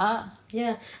over that...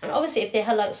 Yeah. And obviously if they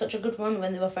had like such a good run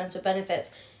when they were friends with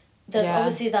benefits, there's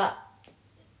obviously that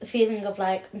feeling of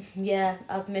like,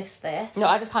 I've missed this. No,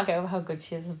 I just can't get over how good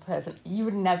she is as a person. You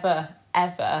would never,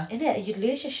 ever... Innit? You'd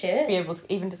lose your shit. ...be able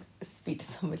to even just speak to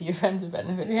somebody your friends with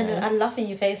benefits. Yeah, no, I'd laugh in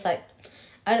your face like,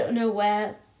 I don't know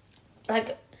where...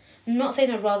 Like... I'm not saying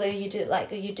I'd rather you do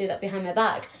that behind my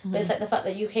back, but it's like the fact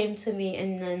that you came to me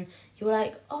and then you were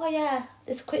like, oh yeah,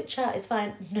 it's a quick chat, it's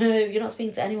fine. No, you're not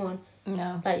speaking to anyone.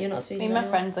 No. Like, you're not speaking to my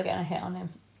anyone. friends are getting a hit on him.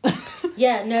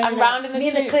 Yeah, no, I'm rounding the me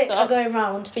and the clique are going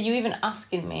round. For you even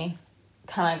asking me,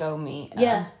 can I go meet?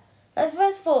 Yeah.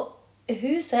 First of all,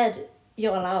 who said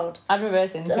you're allowed? I'd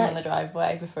reverse into him on the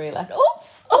driveway before he left.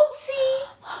 Oops! Oopsie!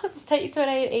 I'll just take you to an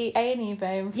A&E,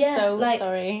 babe. I'm so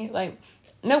sorry. Like...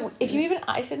 No, if you even...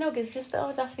 I said no, because it's just the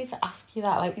audacity to ask you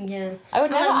that. Like, I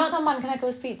would never ask a man, can I go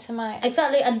speak to my...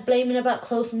 Exactly, and blaming about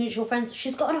close mutual friends.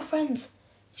 She's got enough friends.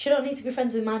 She don't need to be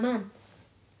friends with my man.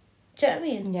 Do you know what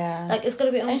I mean? Yeah. Like, it's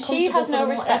going to be uncomfortable. And she has no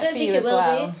respect for you as well. I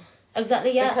don't think it will be.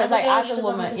 Exactly, yeah. Because, as a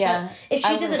woman,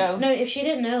 if she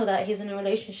didn't know that he's in a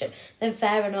relationship, then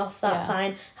fair enough,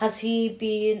 fine. Has he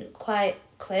been quite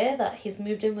clear that he's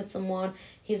moved in with someone,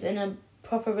 he's in a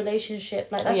proper relationship,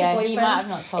 like that's your boyfriend? He might have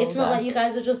not told it's not like you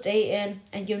guys are just dating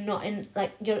and you're not in,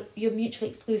 like, you're mutually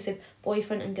exclusive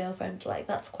boyfriend and girlfriend, like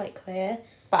that's quite clear.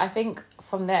 But I think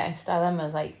from this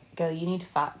dilemma's like, girl, you need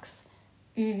facts.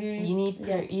 You need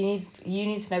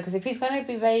to know, because if he's going to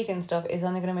be vague and stuff, it's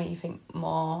only going to make you think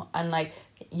more, and like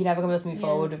you're never going to be able to move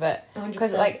forward with it,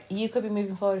 because like you could be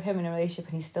moving forward with him in a relationship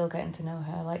and he's still getting to know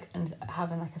her, like, and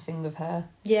having like a thing with her,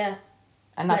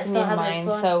 and that's in your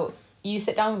mind. So you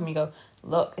sit down with him and you go,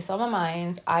 look, it's on my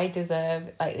mind, I deserve,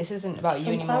 like, this isn't about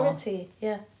you anymore. Clarity,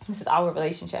 this is our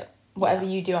relationship. Whatever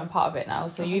you do, I'm part of it now,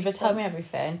 so 100%. You either tell me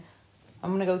everything,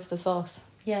 I'm gonna go to the source.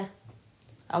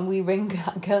 and we ring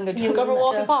that girl and go, do you Yeah, want to go for a ring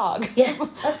walk that in the park? Yeah,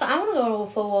 that's fine. I want to go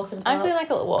for a walk in the park. I feel like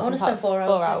a little walk I in want the to spend park.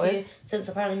 4 hours with you, since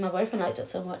apparently my boyfriend liked it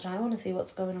so much. I want to see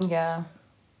what's going on. Yeah.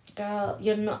 Girl,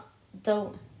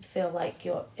 don't feel like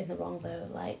you're in the wrong though,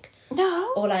 like...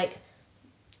 No. Or like,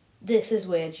 this is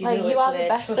weird, you like, know you it's are weird. the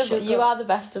best Trust of your You gut. are the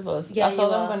best of us. Yeah, That's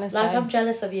all I'm going to say. Like, I'm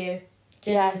jealous of you.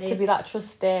 Genuinely. Yeah, to be that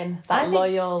trusting, I that think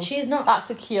loyal, she's not... that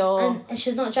secure. And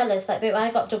she's not jealous. Like, babe,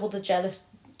 I got double the jealous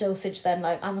dosage then.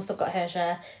 Like, I must have got her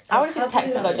share. I would have seen How the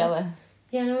text can and you got not- jealous.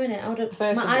 Yeah, no, innit? I would have...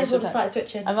 First My thing eyes you would have should started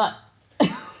twitching. I'm like...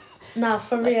 Nah,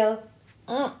 for real.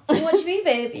 Mm. What do you mean,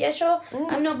 babe? Yeah, sure.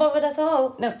 I'm not bothered at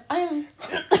all. No, I am...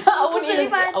 I wouldn't Completely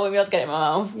fine. be able to get it in my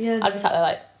mouth. Yeah, I'd be sat there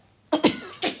like...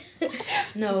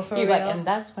 No, for You're real. like, and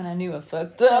that's when I knew I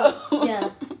fucked up. Yeah.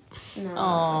 No.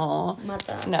 Aww. Mad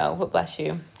that. No, but bless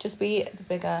you. Just be the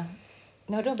bigger...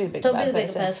 No, don't be the bigger, Don't be the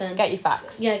bigger person. Get your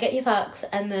facts. Yeah, get your facts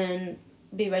and then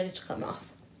be ready to come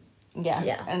off. Yeah.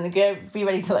 Yeah. And be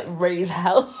ready to, like, raise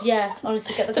hell. Yeah,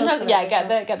 honestly, get the girls Sometimes, for yeah,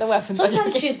 that. get the weapons.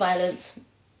 Sometimes choose violence.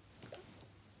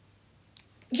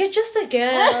 You're just a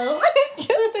girl.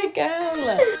 Just a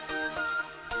girl.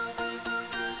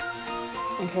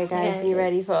 Okay, guys, Okay, are you so-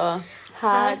 ready for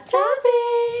Hot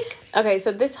topic. Okay,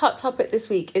 so this hot topic this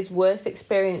week is worst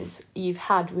experience you've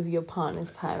had with your partner's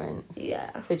parents.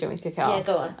 Yeah. So do you want me to pick it up? Yeah,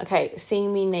 go on. Okay,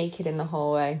 seeing me naked in the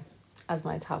hallway as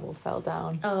my towel fell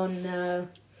down. Oh no.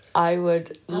 I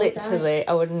would I'll literally,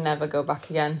 I would never go back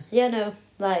again. Yeah, no.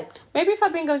 Like. Maybe if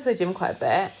I'd been going to the gym quite a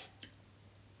bit.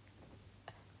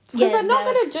 Because Yeah, I'm not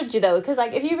no. going to judge you though, because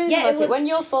like if you really Yeah, want it it, was- when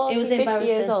you're 40, it was 50 years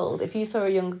embarrassing. old, if you saw a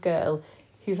younger girl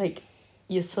who's like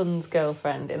your son's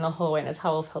girlfriend in the hallway and a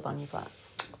towel fell down, you'd be like,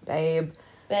 babe.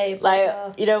 Babe.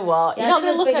 Like, you know what? Yeah, you're not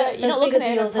there's going to look bigger- at you're not there's looking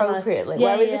bigger at it deals in life. appropriately.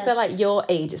 Yeah, Whereas yeah. if they're like your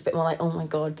age, it's a bit more like, oh my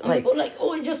god, like. But like,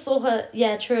 oh, I just saw her.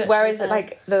 Yeah, true. Whereas true,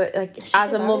 like She's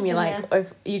as a mum, you're like,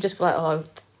 embarrassing, if you just be like,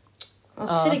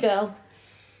 Oh, silly girl.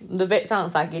 the bits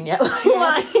aren't sagging yet. Like, Yeah.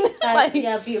 mine. Like,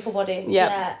 Yeah, beautiful body. yeah.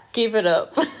 Yeah. Keep it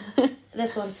up.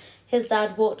 This one. His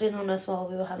dad walked in on us while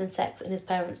we were having sex in his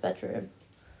parents' bedroom.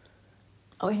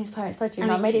 Oh, in his parents' bedroom. I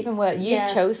That mean, made it even worse. You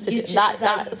yeah, chose to you do cho- that.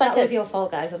 That That's like was a, your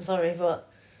fault, guys. I'm sorry, but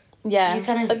yeah. you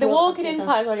kinda Like the brought it walking up to in yourself.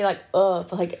 part is already like, oh,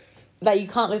 but like you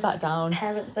can't leave that down.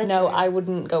 parents' bedroom. No, I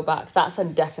wouldn't go back. That's a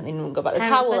definitely wouldn't go back. The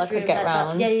Parents' towel I bedroom, could get like that.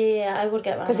 round. Yeah, I would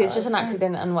get round. Because that, it's just an that's fine.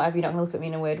 accident and whatever. You're not gonna look at me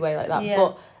in a weird way like that. Yeah.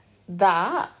 But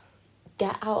that.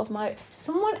 Get out of my...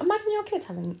 Someone... Imagine your kids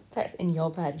having sex in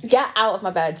your bed. Get out of my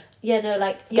bed. Yeah, no,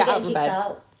 like you Get get out of kicked bed.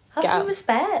 out. Have Get some out.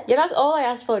 respect. Yeah, that's all I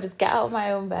asked for. Just get out of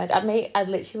my own bed. I'd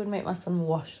literally would make my son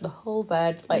wash the whole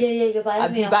bed. Like, yeah, you're buying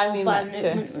I'd me be a buying whole me mattress.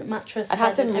 mattress. mattress. I'd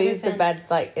have to bed and move the everything. bed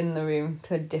like in the room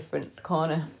to a different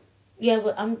corner. Yeah,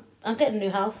 well, I'm getting a new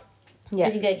house. Yeah,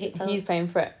 And you get kicked out. he's paying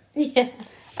for it. Yeah.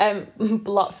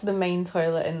 Blocked the main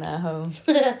toilet in their home.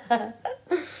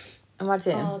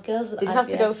 Imagine. Oh, girls with They just have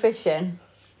to go IBS. fishing.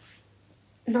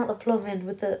 Not the plumbing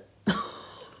with the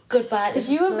goodbye. Because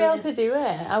you wouldn't be able to do it.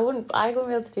 I wouldn't be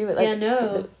able to do it. Like, Yeah,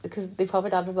 no. Because the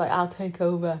probably dad would be like, I'll take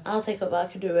over. I'll take it back,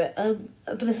 I can do it.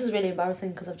 But this is really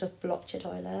embarrassing because I've just blocked your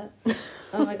toilet.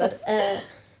 Oh my god.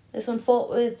 This one fought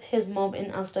with his mum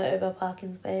in Asda over a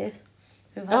parking space.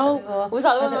 We've had Oh, that before. was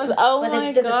that the one that was... Oh where my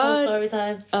they did the God. full story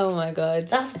time. Oh my God.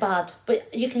 That's bad,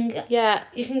 but you can get Yeah.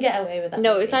 away with that.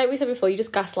 No, maybe. it's like we said before, you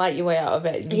just gaslight your way out of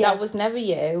it. Yeah. That was never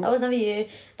you. That was never you.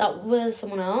 That was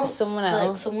someone else. Someone Like,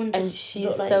 else. someone And just she's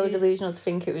looked like so you. delusional to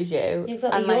think it was you. Exactly.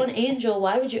 And You're like, an angel.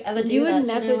 Why would you ever do you that? would Do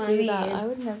never you know what do I that. mean? I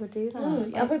would never do that.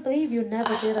 No, I would believe you'd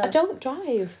never do that. I don't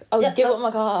drive. I would Yeah, give up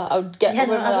my car. I would get Yeah,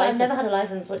 no, rid of my I've license. never had a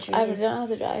license. What do you I mean? don't know how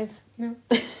to drive.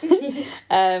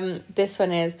 No. This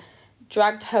one is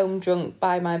dragged home drunk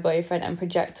by my boyfriend and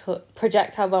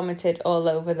projectile vomited all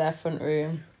over their front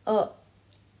room. Oh,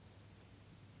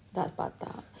 That's bad,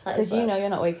 that. That is Because you bad. know you're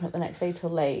not waking up the next day till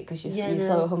late because you're no.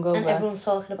 so hungover. And everyone's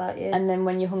talking about you. And then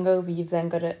when you're hungover, you've then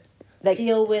got to... Like,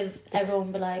 Deal with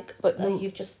everyone be like, But oh, the-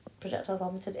 you've just projectile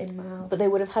vomited in my house. but they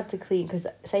would have had to clean, because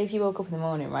say if you woke up in the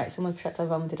morning, right, someone's projectile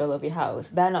vomited all over your house,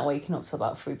 they're not waking up till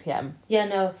about 3 p.m. Yeah,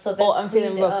 no. So they've Or I'm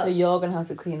feeling cleaned it rough, so up. you're going to have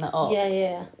to clean that up.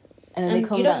 Yeah. And then they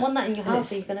come you don't back, want that in your and house,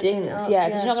 so it you're going to clean it stinks. up. Yeah,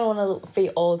 because you're not going to want to be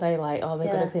all day like, oh, they're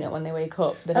going Yeah. to clean it when they wake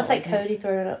up. They're That's not like waking up. Cody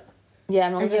throwing up. Yeah,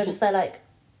 I'm not And gonna you're just there like,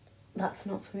 that's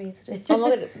not for me to do. Oh my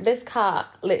god, this cat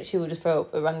literally will just throw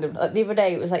up a random... Like, the other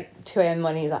day, it was like 2 a.m.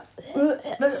 when he was like...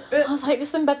 I was like,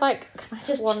 just in bed, like... Can I have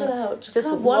Just one, chill out. Just just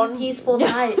have one one- peaceful Yeah,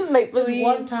 night. make Just believe.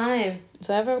 one time.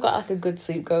 So ever I've got like a good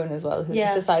sleep going as well, who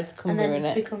Yeah. just decides to come And then ruin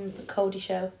it it. becomes the Cody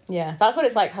show. Yeah, that's what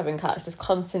it's like having cats, just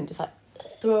constant, just like...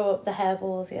 Throw up the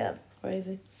hairballs, yeah. It's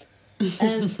crazy.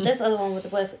 This other one with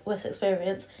the worst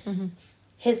experience. Mm-hmm.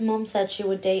 His mum said she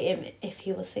would date him if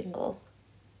he was single.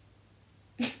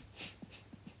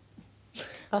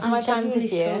 That's I'm my time to genuinely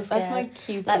so cute. That's my scared.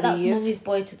 cue to Like, that's leave. mummy's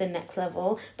boy to the next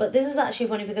level. But this is actually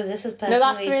funny because this is personally...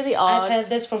 No, that's really odd. I've heard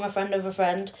this from a friend of a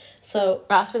friend. So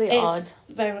That's really odd. it's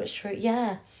very much true.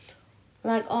 Yeah.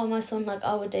 Like, oh, my son, like,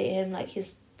 I would date him. Like,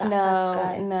 he's that type of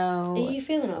guy. No. Are you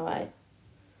feeling alright?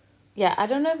 Yeah, I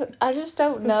don't know. I just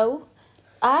don't know.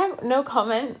 I have no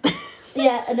comment.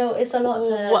 Yeah, no, it's a lot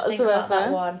to think about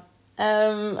that one.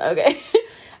 Okay.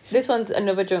 This one's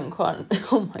another drunk one.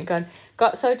 Oh my god.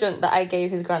 Got so drunk that I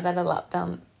gave his granddad a lap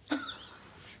dance.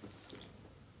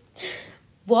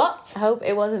 What? I hope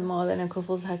it wasn't more than a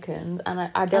couple seconds, and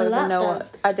I don't even know dance.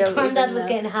 what. I don't Granddad even was know.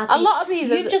 getting happy. A lot of these.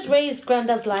 You've just raised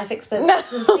Granddad's life No.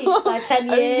 expectancy by 10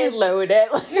 I years. just lowered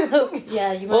it.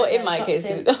 Yeah, you might. Well, in get my shocked case,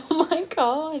 in. oh my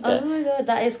god. Oh my god,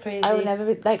 that is crazy. I would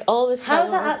never be like all this. How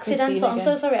is that accidental? I'm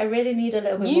so sorry. I really need a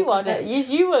little bit You more want it? context.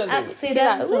 You were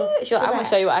Accidental. I'm gonna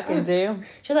show you what I can do.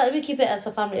 She was like, let me keep it as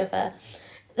a family affair.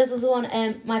 This is the one.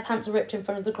 My pants were ripped in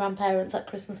front of the grandparents at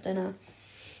Christmas dinner.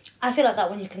 I feel like that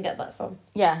one you can get back from.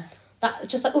 Yeah. That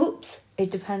just like oops.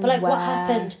 It depends. But like, where. what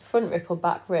happened? Front rip or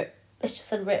back rip? It's just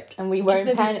said ripped. And we Just weren't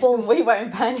maybe pennies. full We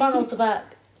weren't pennies. Frontal to back.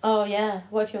 Oh yeah.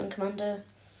 What if you went commando?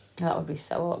 That would be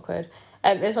so awkward.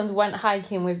 This one's went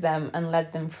hiking with them and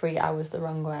led them 3 hours the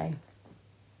wrong way.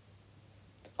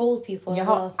 Old people. You know as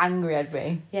how well. angry I'd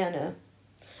be. Yeah, no.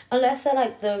 Unless they're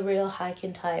like the real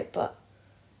hiking type, but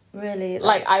really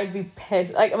Like I'd be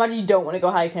pissed. Like imagine you don't want to go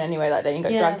hiking anyway that day and you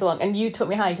got Yeah. dragged along and you took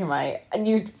me hiking, right? And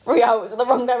you 3 hours in the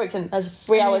wrong direction. That's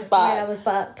 3 hours back. 3 hours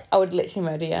back. I would literally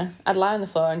murder you. I'd lie on the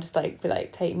floor and just like be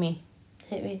like, take me.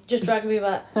 Hit me. Just drag me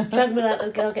back. Drag me like the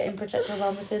girl getting projectile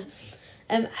vomited.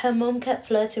 Her mum kept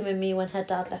flirting with me when her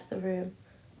dad left the room.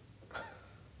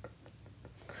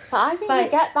 But I think Right.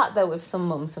 you get that though with some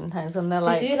mums sometimes when they're They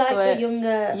like do like flirt. the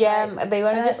younger. Yeah, like, they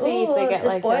want to just see if they get this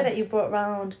like boy a, that you brought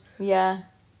round. yeah.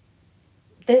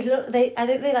 They look. I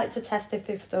think they like to test if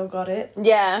they've still got it.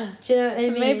 Yeah. Do you know what I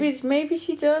mean? Maybe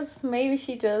she does. Maybe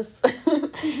she does.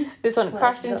 This one What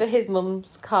crashed else you into got? his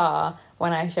mum's car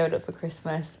when I showed up for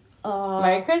Christmas. Oh,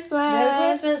 Merry Christmas.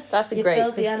 Merry Christmas. That's a you great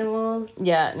filthy Christmas. animal.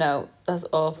 Yeah, no, that's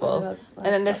awful. Oh my God, and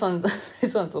then that's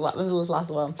this one's the last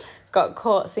one. Got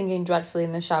caught singing dreadfully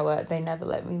in the shower. They never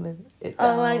let me live it down.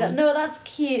 Oh my god, no, that's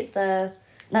cute though.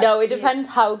 That's No, it cute. depends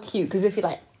how cute. Because if you're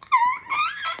like,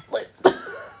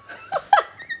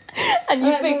 and you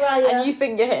Alright, think Mariah. and you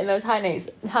think you're hitting those high notes,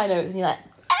 and you're like,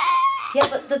 Yeah,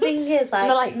 but the thing is, like, and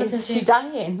they're like, nothing is she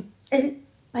dying?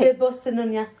 They're busting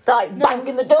on you. They're like No.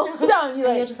 banging the door down. And You're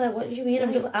you're like, just like, what do you mean?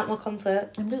 I'm just at my concert.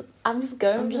 I'm just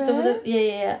going. I'm just for going it. with it.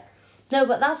 Yeah. No,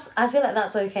 but I feel like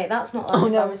that's okay. That's not like Oh,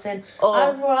 no. embarrassing. Oh.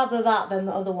 I'd rather that than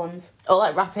the other ones. Or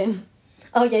like rapping.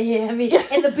 Oh, yeah. I mean,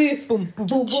 in the booth. Boom, boom,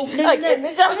 boom. No, Like, no. in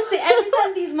the shower. Honestly, every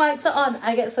time these mics are on,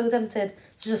 I get so tempted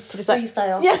to just like,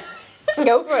 freestyle. Yeah, just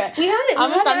go for it. We had it. I'm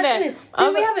We had gonna it stand actually. there.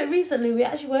 Didn't we have it recently? We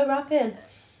actually were rapping.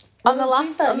 On the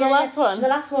last one. The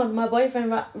last one, my boyfriend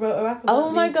wrote a rap about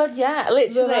Oh my me. god, yeah, We were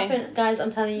literally. rapping, guys,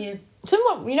 I'm telling you.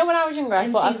 Someone, you know, when I was younger,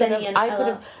 I thought I MC's and could Ella.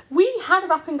 have. We had a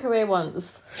rapping career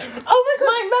once. Oh my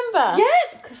god. I remember.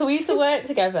 Yes! So we used to work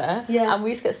together. Yeah. And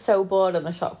we used to get so bored on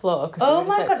the shop floor. Cause Oh we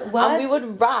were just my like, God, what? And we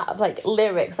would rap like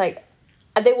lyrics, like,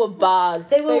 and they were bars.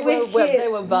 They were wicked. They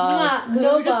were bars. Nah, 'Cause no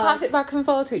we would just bars. pass it back and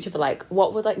forth to each other. Like,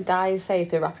 what would like guys say if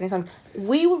they were rapping songs?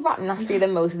 We would rap nastier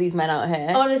than most of these men out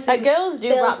here. Honestly, like girls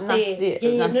do rap filthy. nastier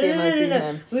than most of these No.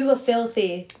 men. We were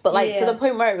filthy. But like Yeah. to the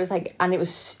point where it was like, and it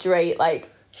was straight like.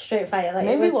 Straight fire. Like, it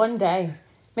Maybe was one day.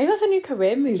 Maybe that's a new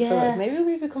career move for Yeah. us. Maybe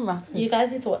we become rappers. You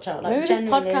guys need to watch out. Like, maybe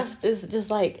genuinely. this podcast is just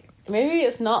like, maybe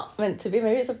it's not meant to be.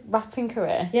 Maybe it's a rapping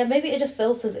career. Yeah, maybe it just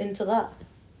filters into that.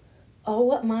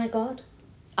 Oh my god.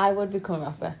 I would become a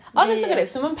rapper. Honestly, Yeah. if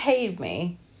someone paid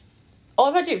me, or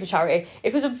if I do it for charity,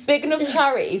 if it's a big enough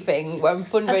charity thing where I'm I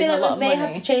fundraising feel a like lot we of may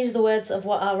money. have to change the words of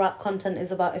what our rap content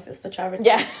is about if it's for charity.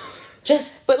 Yeah.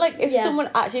 Just. But like, if Yeah. someone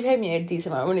actually paid me a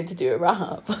decent amount of money to do a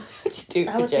rap, I'd just do it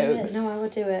I for would do jokes. it. No, I would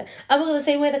do it. I will the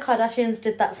same way the Kardashians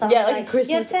did that song. Yeah, like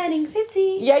Christmas- You're turning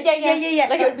 50. Yeah. Yeah.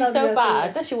 Like, it would be That'd so be bad.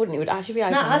 awesome. No, she wouldn't. It would actually be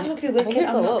iconic. Nah, ours would be I think wicked, it'd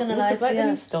I'm go not up. gonna We lie could to like you. the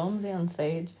new Stormzy on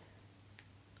stage.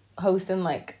 Hosting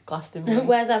like Glastonbury.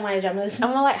 Where's our Maya Jammers?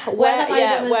 And we're like, Where's my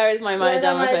Jammers? where is my Maya Where's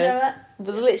our Jammer Maya first? Jammer?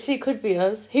 But literally could be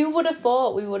us. Who would have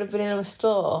thought we would have been in a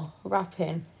store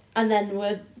rapping And then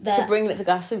we're there. to bring it to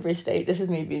Glastonbury stage? This is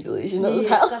me being delusional as Yeah,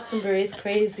 hell. Glastonbury is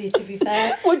crazy, to be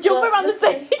fair. We're jumping But around the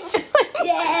listen- stage.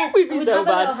 Yeah! We'd be We'd so have a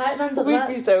little bad. hype man's at We'd that.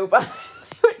 be so bad.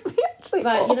 It would be actually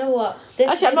Right, you know what? This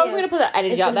Actually, I'm not video- going to put that is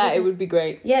energy out gonna there. be- It would be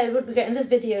great. Yeah, it would be great. And this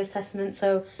video is testament,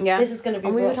 so Yeah. this is going to be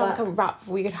And we brought would have back. like a rap.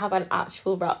 We could have an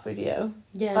actual rap video.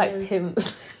 Yeah, Like no.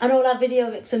 pimps. And all our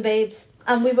video vixen babes.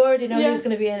 And we've already known Yeah. who's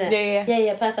going to be in it. Yeah.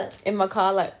 Yeah, perfect. In my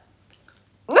car, like.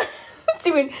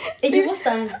 doing. You must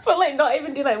stand. But like not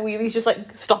even doing like wheelies, just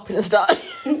like stopping and starting.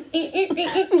 Yeah,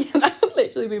 that would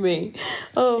literally be me.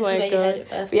 Oh This is my where you god. heard it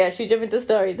first. But yeah, should we jump into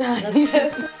story time? Let's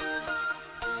go.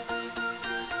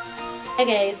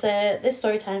 Okay, so this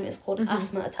story time is called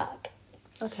Asthma Attack.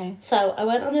 Okay. So I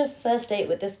went on a first date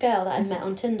with this girl that I met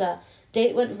on Tinder.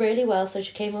 Date went really well, so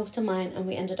she came over to mine and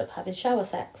we ended up having shower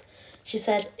sex. She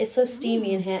said, "It's so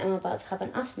steamy in here, I'm about to have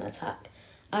an asthma attack."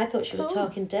 I thought she was Cool.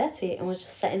 talking dirty and was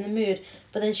just setting the mood,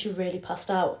 but then she really passed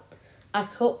out. I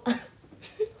called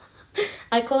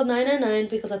 999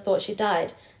 because I thought she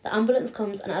died. The ambulance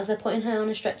comes and as they're putting her on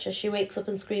a stretcher, she wakes up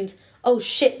and screams, "Oh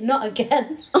shit, not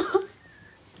again."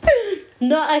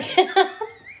 Not again.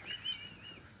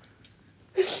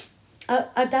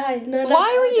 I die. No.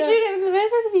 Why were you no. doing it in the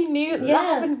first place if you knew that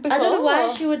happened before? I don't know why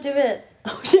she would do it.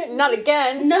 Oh shit, not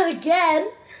again. Not again.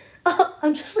 Oh,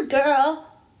 I'm just a girl.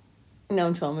 No,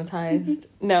 I'm traumatized.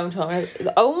 No, I'm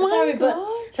traumatized. Oh my Sorry, god.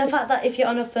 but the fact that if you're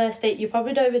on a first date, you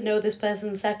probably don't even know this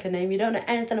person's second name, you don't know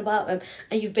anything about them,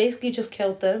 and you've basically just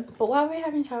killed them. But why were you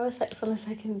having shower sex on a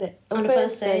second date? On a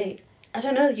first date. I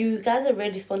don't know, you guys are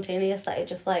really spontaneous, that it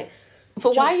just like...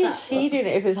 But why jumps is that she up. doing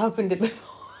it if it's happened before?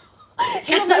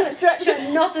 She's on that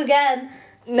stretcher. Not again.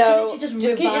 No, She just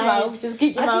literally keep your revived. mouth. Just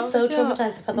keep your I'd mouth be so shut.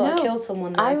 traumatized if I thought I No, killed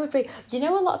someone. I Then. would be. You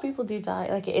know, a lot of people do die.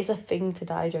 Like it is a thing to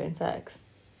die during sex.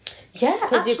 Yeah,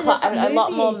 Because actually, there's that a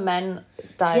lot movie. more men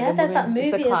die Yeah, than there's that women.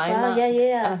 It's the movie as well. climax.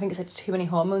 Yeah. And I think it's like too many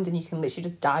hormones and you can literally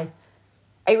just die.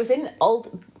 It was in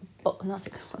old... What's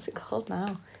it called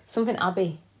now? Something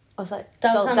Abbey. I was like...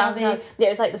 Downton Abbey. Yeah, it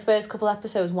was like the first couple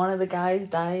episodes. One of the guys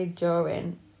died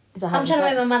during... I'm trying to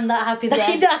make my man that happy that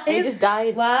he dies. He just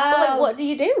died. Wow. But like, what do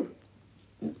you do?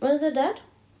 Were they dead?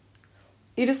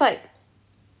 You just like...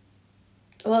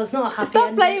 Well, it's not a happy Stop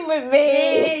ending. playing with me!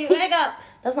 Hey, wake up!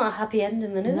 That's not a happy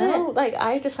ending then, is No, it? like,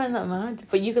 I just find that mad.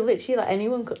 But you could literally, like,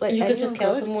 anyone could... Like, You could anyone just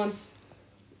kill could. someone.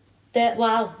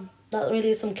 Wow, that really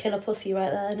is some killer pussy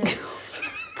right there, isn't it?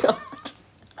 God.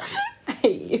 I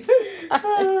hate you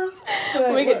sometimes.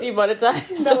 We get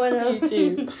demonetized No, I on know.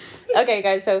 YouTube. Okay,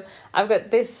 guys, so I've got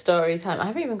this story time. I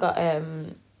haven't even got a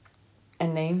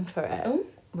name for it. Oh.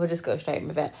 We'll just go straight in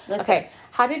with it. Let's Okay,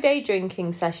 had a day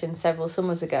drinking session several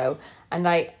summers ago and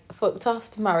I fucked off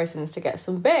to Morrison's to get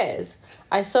some beers.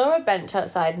 I saw a bench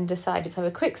outside and decided to have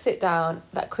a quick sit down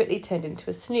that quickly turned into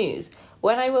a snooze.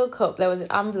 When I woke up, there was an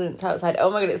ambulance outside.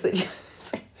 Oh my god, it's literally...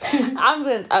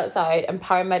 ambulance outside and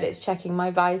paramedics checking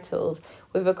my vitals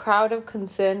with a crowd of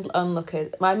concerned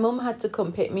onlookers. My mum had to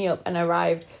come pick me up and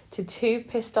arrived to two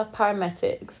pissed off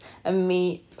paramedics and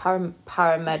me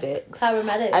paramedics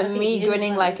and me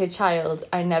grinning like a child.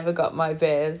 I never got my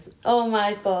beers. Oh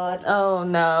my god. Oh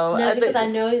no. No, because I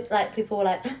know like people were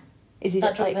like, is he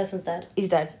that drunk like, person's dead. he's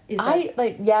dead. He's dead. I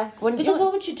like yeah. Because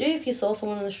what would you do if you saw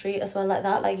someone on the street as well like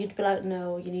that? Like you'd be like,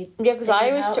 no, you need. Yeah, because they I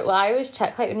need always help. I always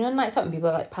check like when you're on nights out and people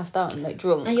are like passed out and like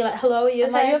drunk. And you're like, hello, are you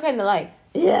I'm like, okay? you okay? And they're like,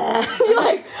 yeah. You're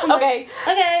like, okay.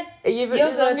 Okay. You're You're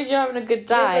as long good. as you're having a good You're good.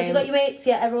 time. You got your mates.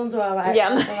 Yeah, everyone's all right.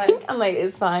 Yeah, So, I'm like,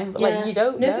 it's fine, but like you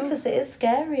don't no, know. because it is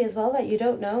scary as well. Like you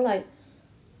don't know. Like,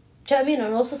 do you know what I mean?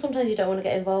 And also sometimes you don't want to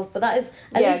get involved. But that is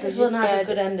at Yeah, least 'cause this one you're had a scared.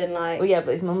 good ending. Like, Well, yeah,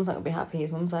 but his mum's not gonna be happy.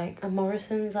 His mum's like, and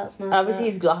Morrison's. That's mad. and obviously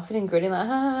he's laughing and grinning like,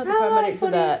 the Ah, it's paramedics are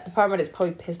funny. there. The paramedics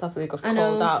probably pissed off that they got I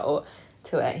know. called out or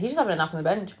to it. He's just having a nap on the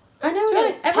bench. I know. To be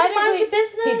honest, Everyone mind your technically,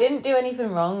 business. He didn't do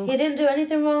anything wrong. He didn't do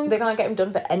anything wrong. They can't get him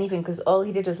done for anything because all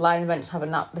he did was lie on the bench and have a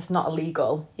nap. That's not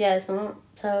illegal. Yeah, it's not.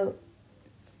 So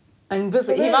And he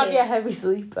really? might be a heavy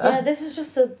sleeper. yeah, this is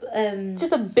just a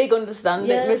Just a big misunderstanding,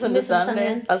 Yeah, misunderstanding.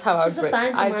 misunderstanding. That's how It's just a sign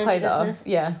to mind played your that off. business.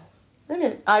 Yeah, isn't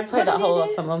it? I'd play What that did he whole do?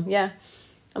 off to Mum. Yeah,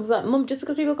 I'd be like, Mum, just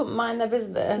because people couldn't mind their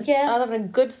business. Yeah. I was having a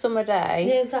good summer day.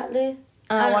 Yeah, exactly.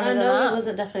 And I wanted a know nap. he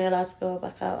wasn't definitely allowed to go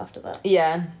back out after that.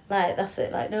 Yeah, Like that's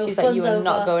it. Like no. she's like, you fun's are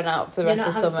not over. going out for the You're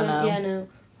rest of not having summer fun. now. Yeah, no.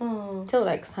 Oh. Till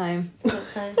next time.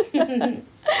 Next time.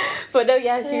 But no,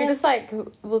 yeah, she Yeah. was just like,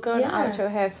 we'll go on Yeah. outro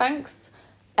here. Thanks,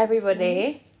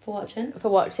 everybody, For watching. for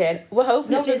watching. We're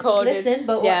hoping Not it's just recorded. listening,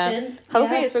 but yeah. watching.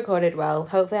 Hopefully Yeah. it's recorded well.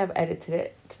 Hopefully I've edited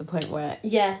it to the point where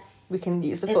Yeah. we can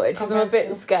use the It's footage because I'm a bit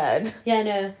comprehensible. scared. Yeah,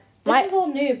 no. This My- is all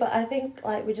new, but I think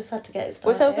like we just had to get it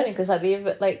We're started. so funny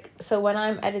because so when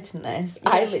I'm editing this,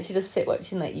 I Yeah. literally just sit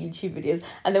watching like YouTube videos,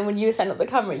 and then when you set up the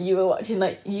camera, you were watching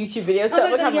like YouTube videos set Oh up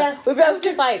my the God, camera. yeah. We're both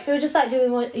just like, We were just like doing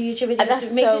more YouTube And that's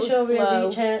videos, making so sure we slow. were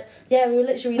reaching. Yeah, we were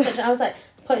literally researching. I was like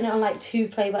putting it on like 2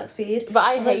 playback speed. but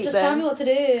I was like, hate just tell me them what to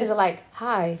because do. they're like,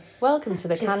 hi, welcome to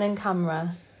the Canon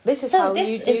camera. This is So how this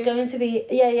you do. is going to be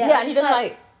yeah. yeah, and you just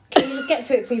like Can you just get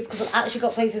to it, please? Because I've actually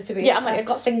got places to be. Yeah, I'm like, I've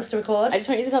got things to record. I just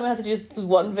want you to tell me how to do just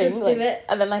one thing. Just do it.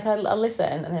 And then, like, I'll listen,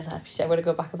 and then it's like, shit, I've got to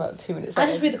go back about 2 minutes I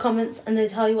later. just read the comments, and they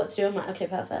tell you what to do. I'm like, okay,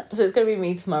 perfect. So it's going to be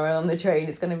me tomorrow on the train.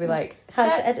 It's going to be like, How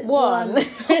to step edit one.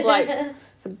 one. Like,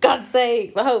 for God's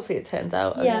sake. But hopefully it turns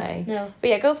out Yeah, okay. no. But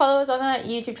yeah, go follow us on our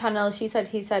YouTube channel. She Said,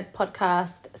 He Said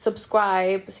podcast.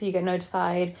 Subscribe so you get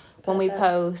notified when we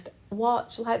post.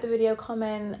 Watch, like the video,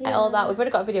 comment, all that. We've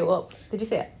already got a video up. Did you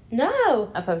see it?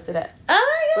 No. I posted it.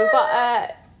 Oh my God. We've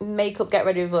got makeup get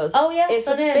ready with us. Oh, yes, it's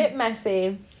stunning. a bit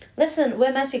messy. Listen,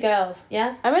 we're messy girls,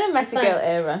 yeah? I'm in a messy Fine. girl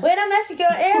era. We're in a messy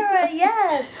girl era,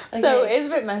 yes. Okay. So it's a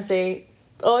bit messy.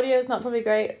 Audio's not probably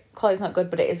great. Quality's not good,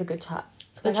 but it is a good chat.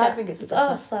 It's a good Like, chat. I think it's a It's good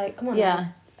us, chat. like, come on. Yeah.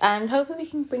 Now. And hopefully we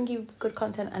can bring you good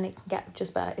content and it can get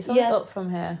just better. It's only up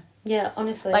from here. Yeah,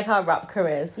 honestly. Like our rap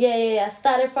careers. Yeah.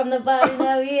 Started from the bottom,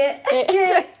 now, yeah.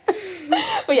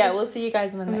 But yeah, we'll see you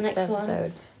guys in the next one.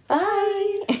 episode.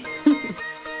 Bye.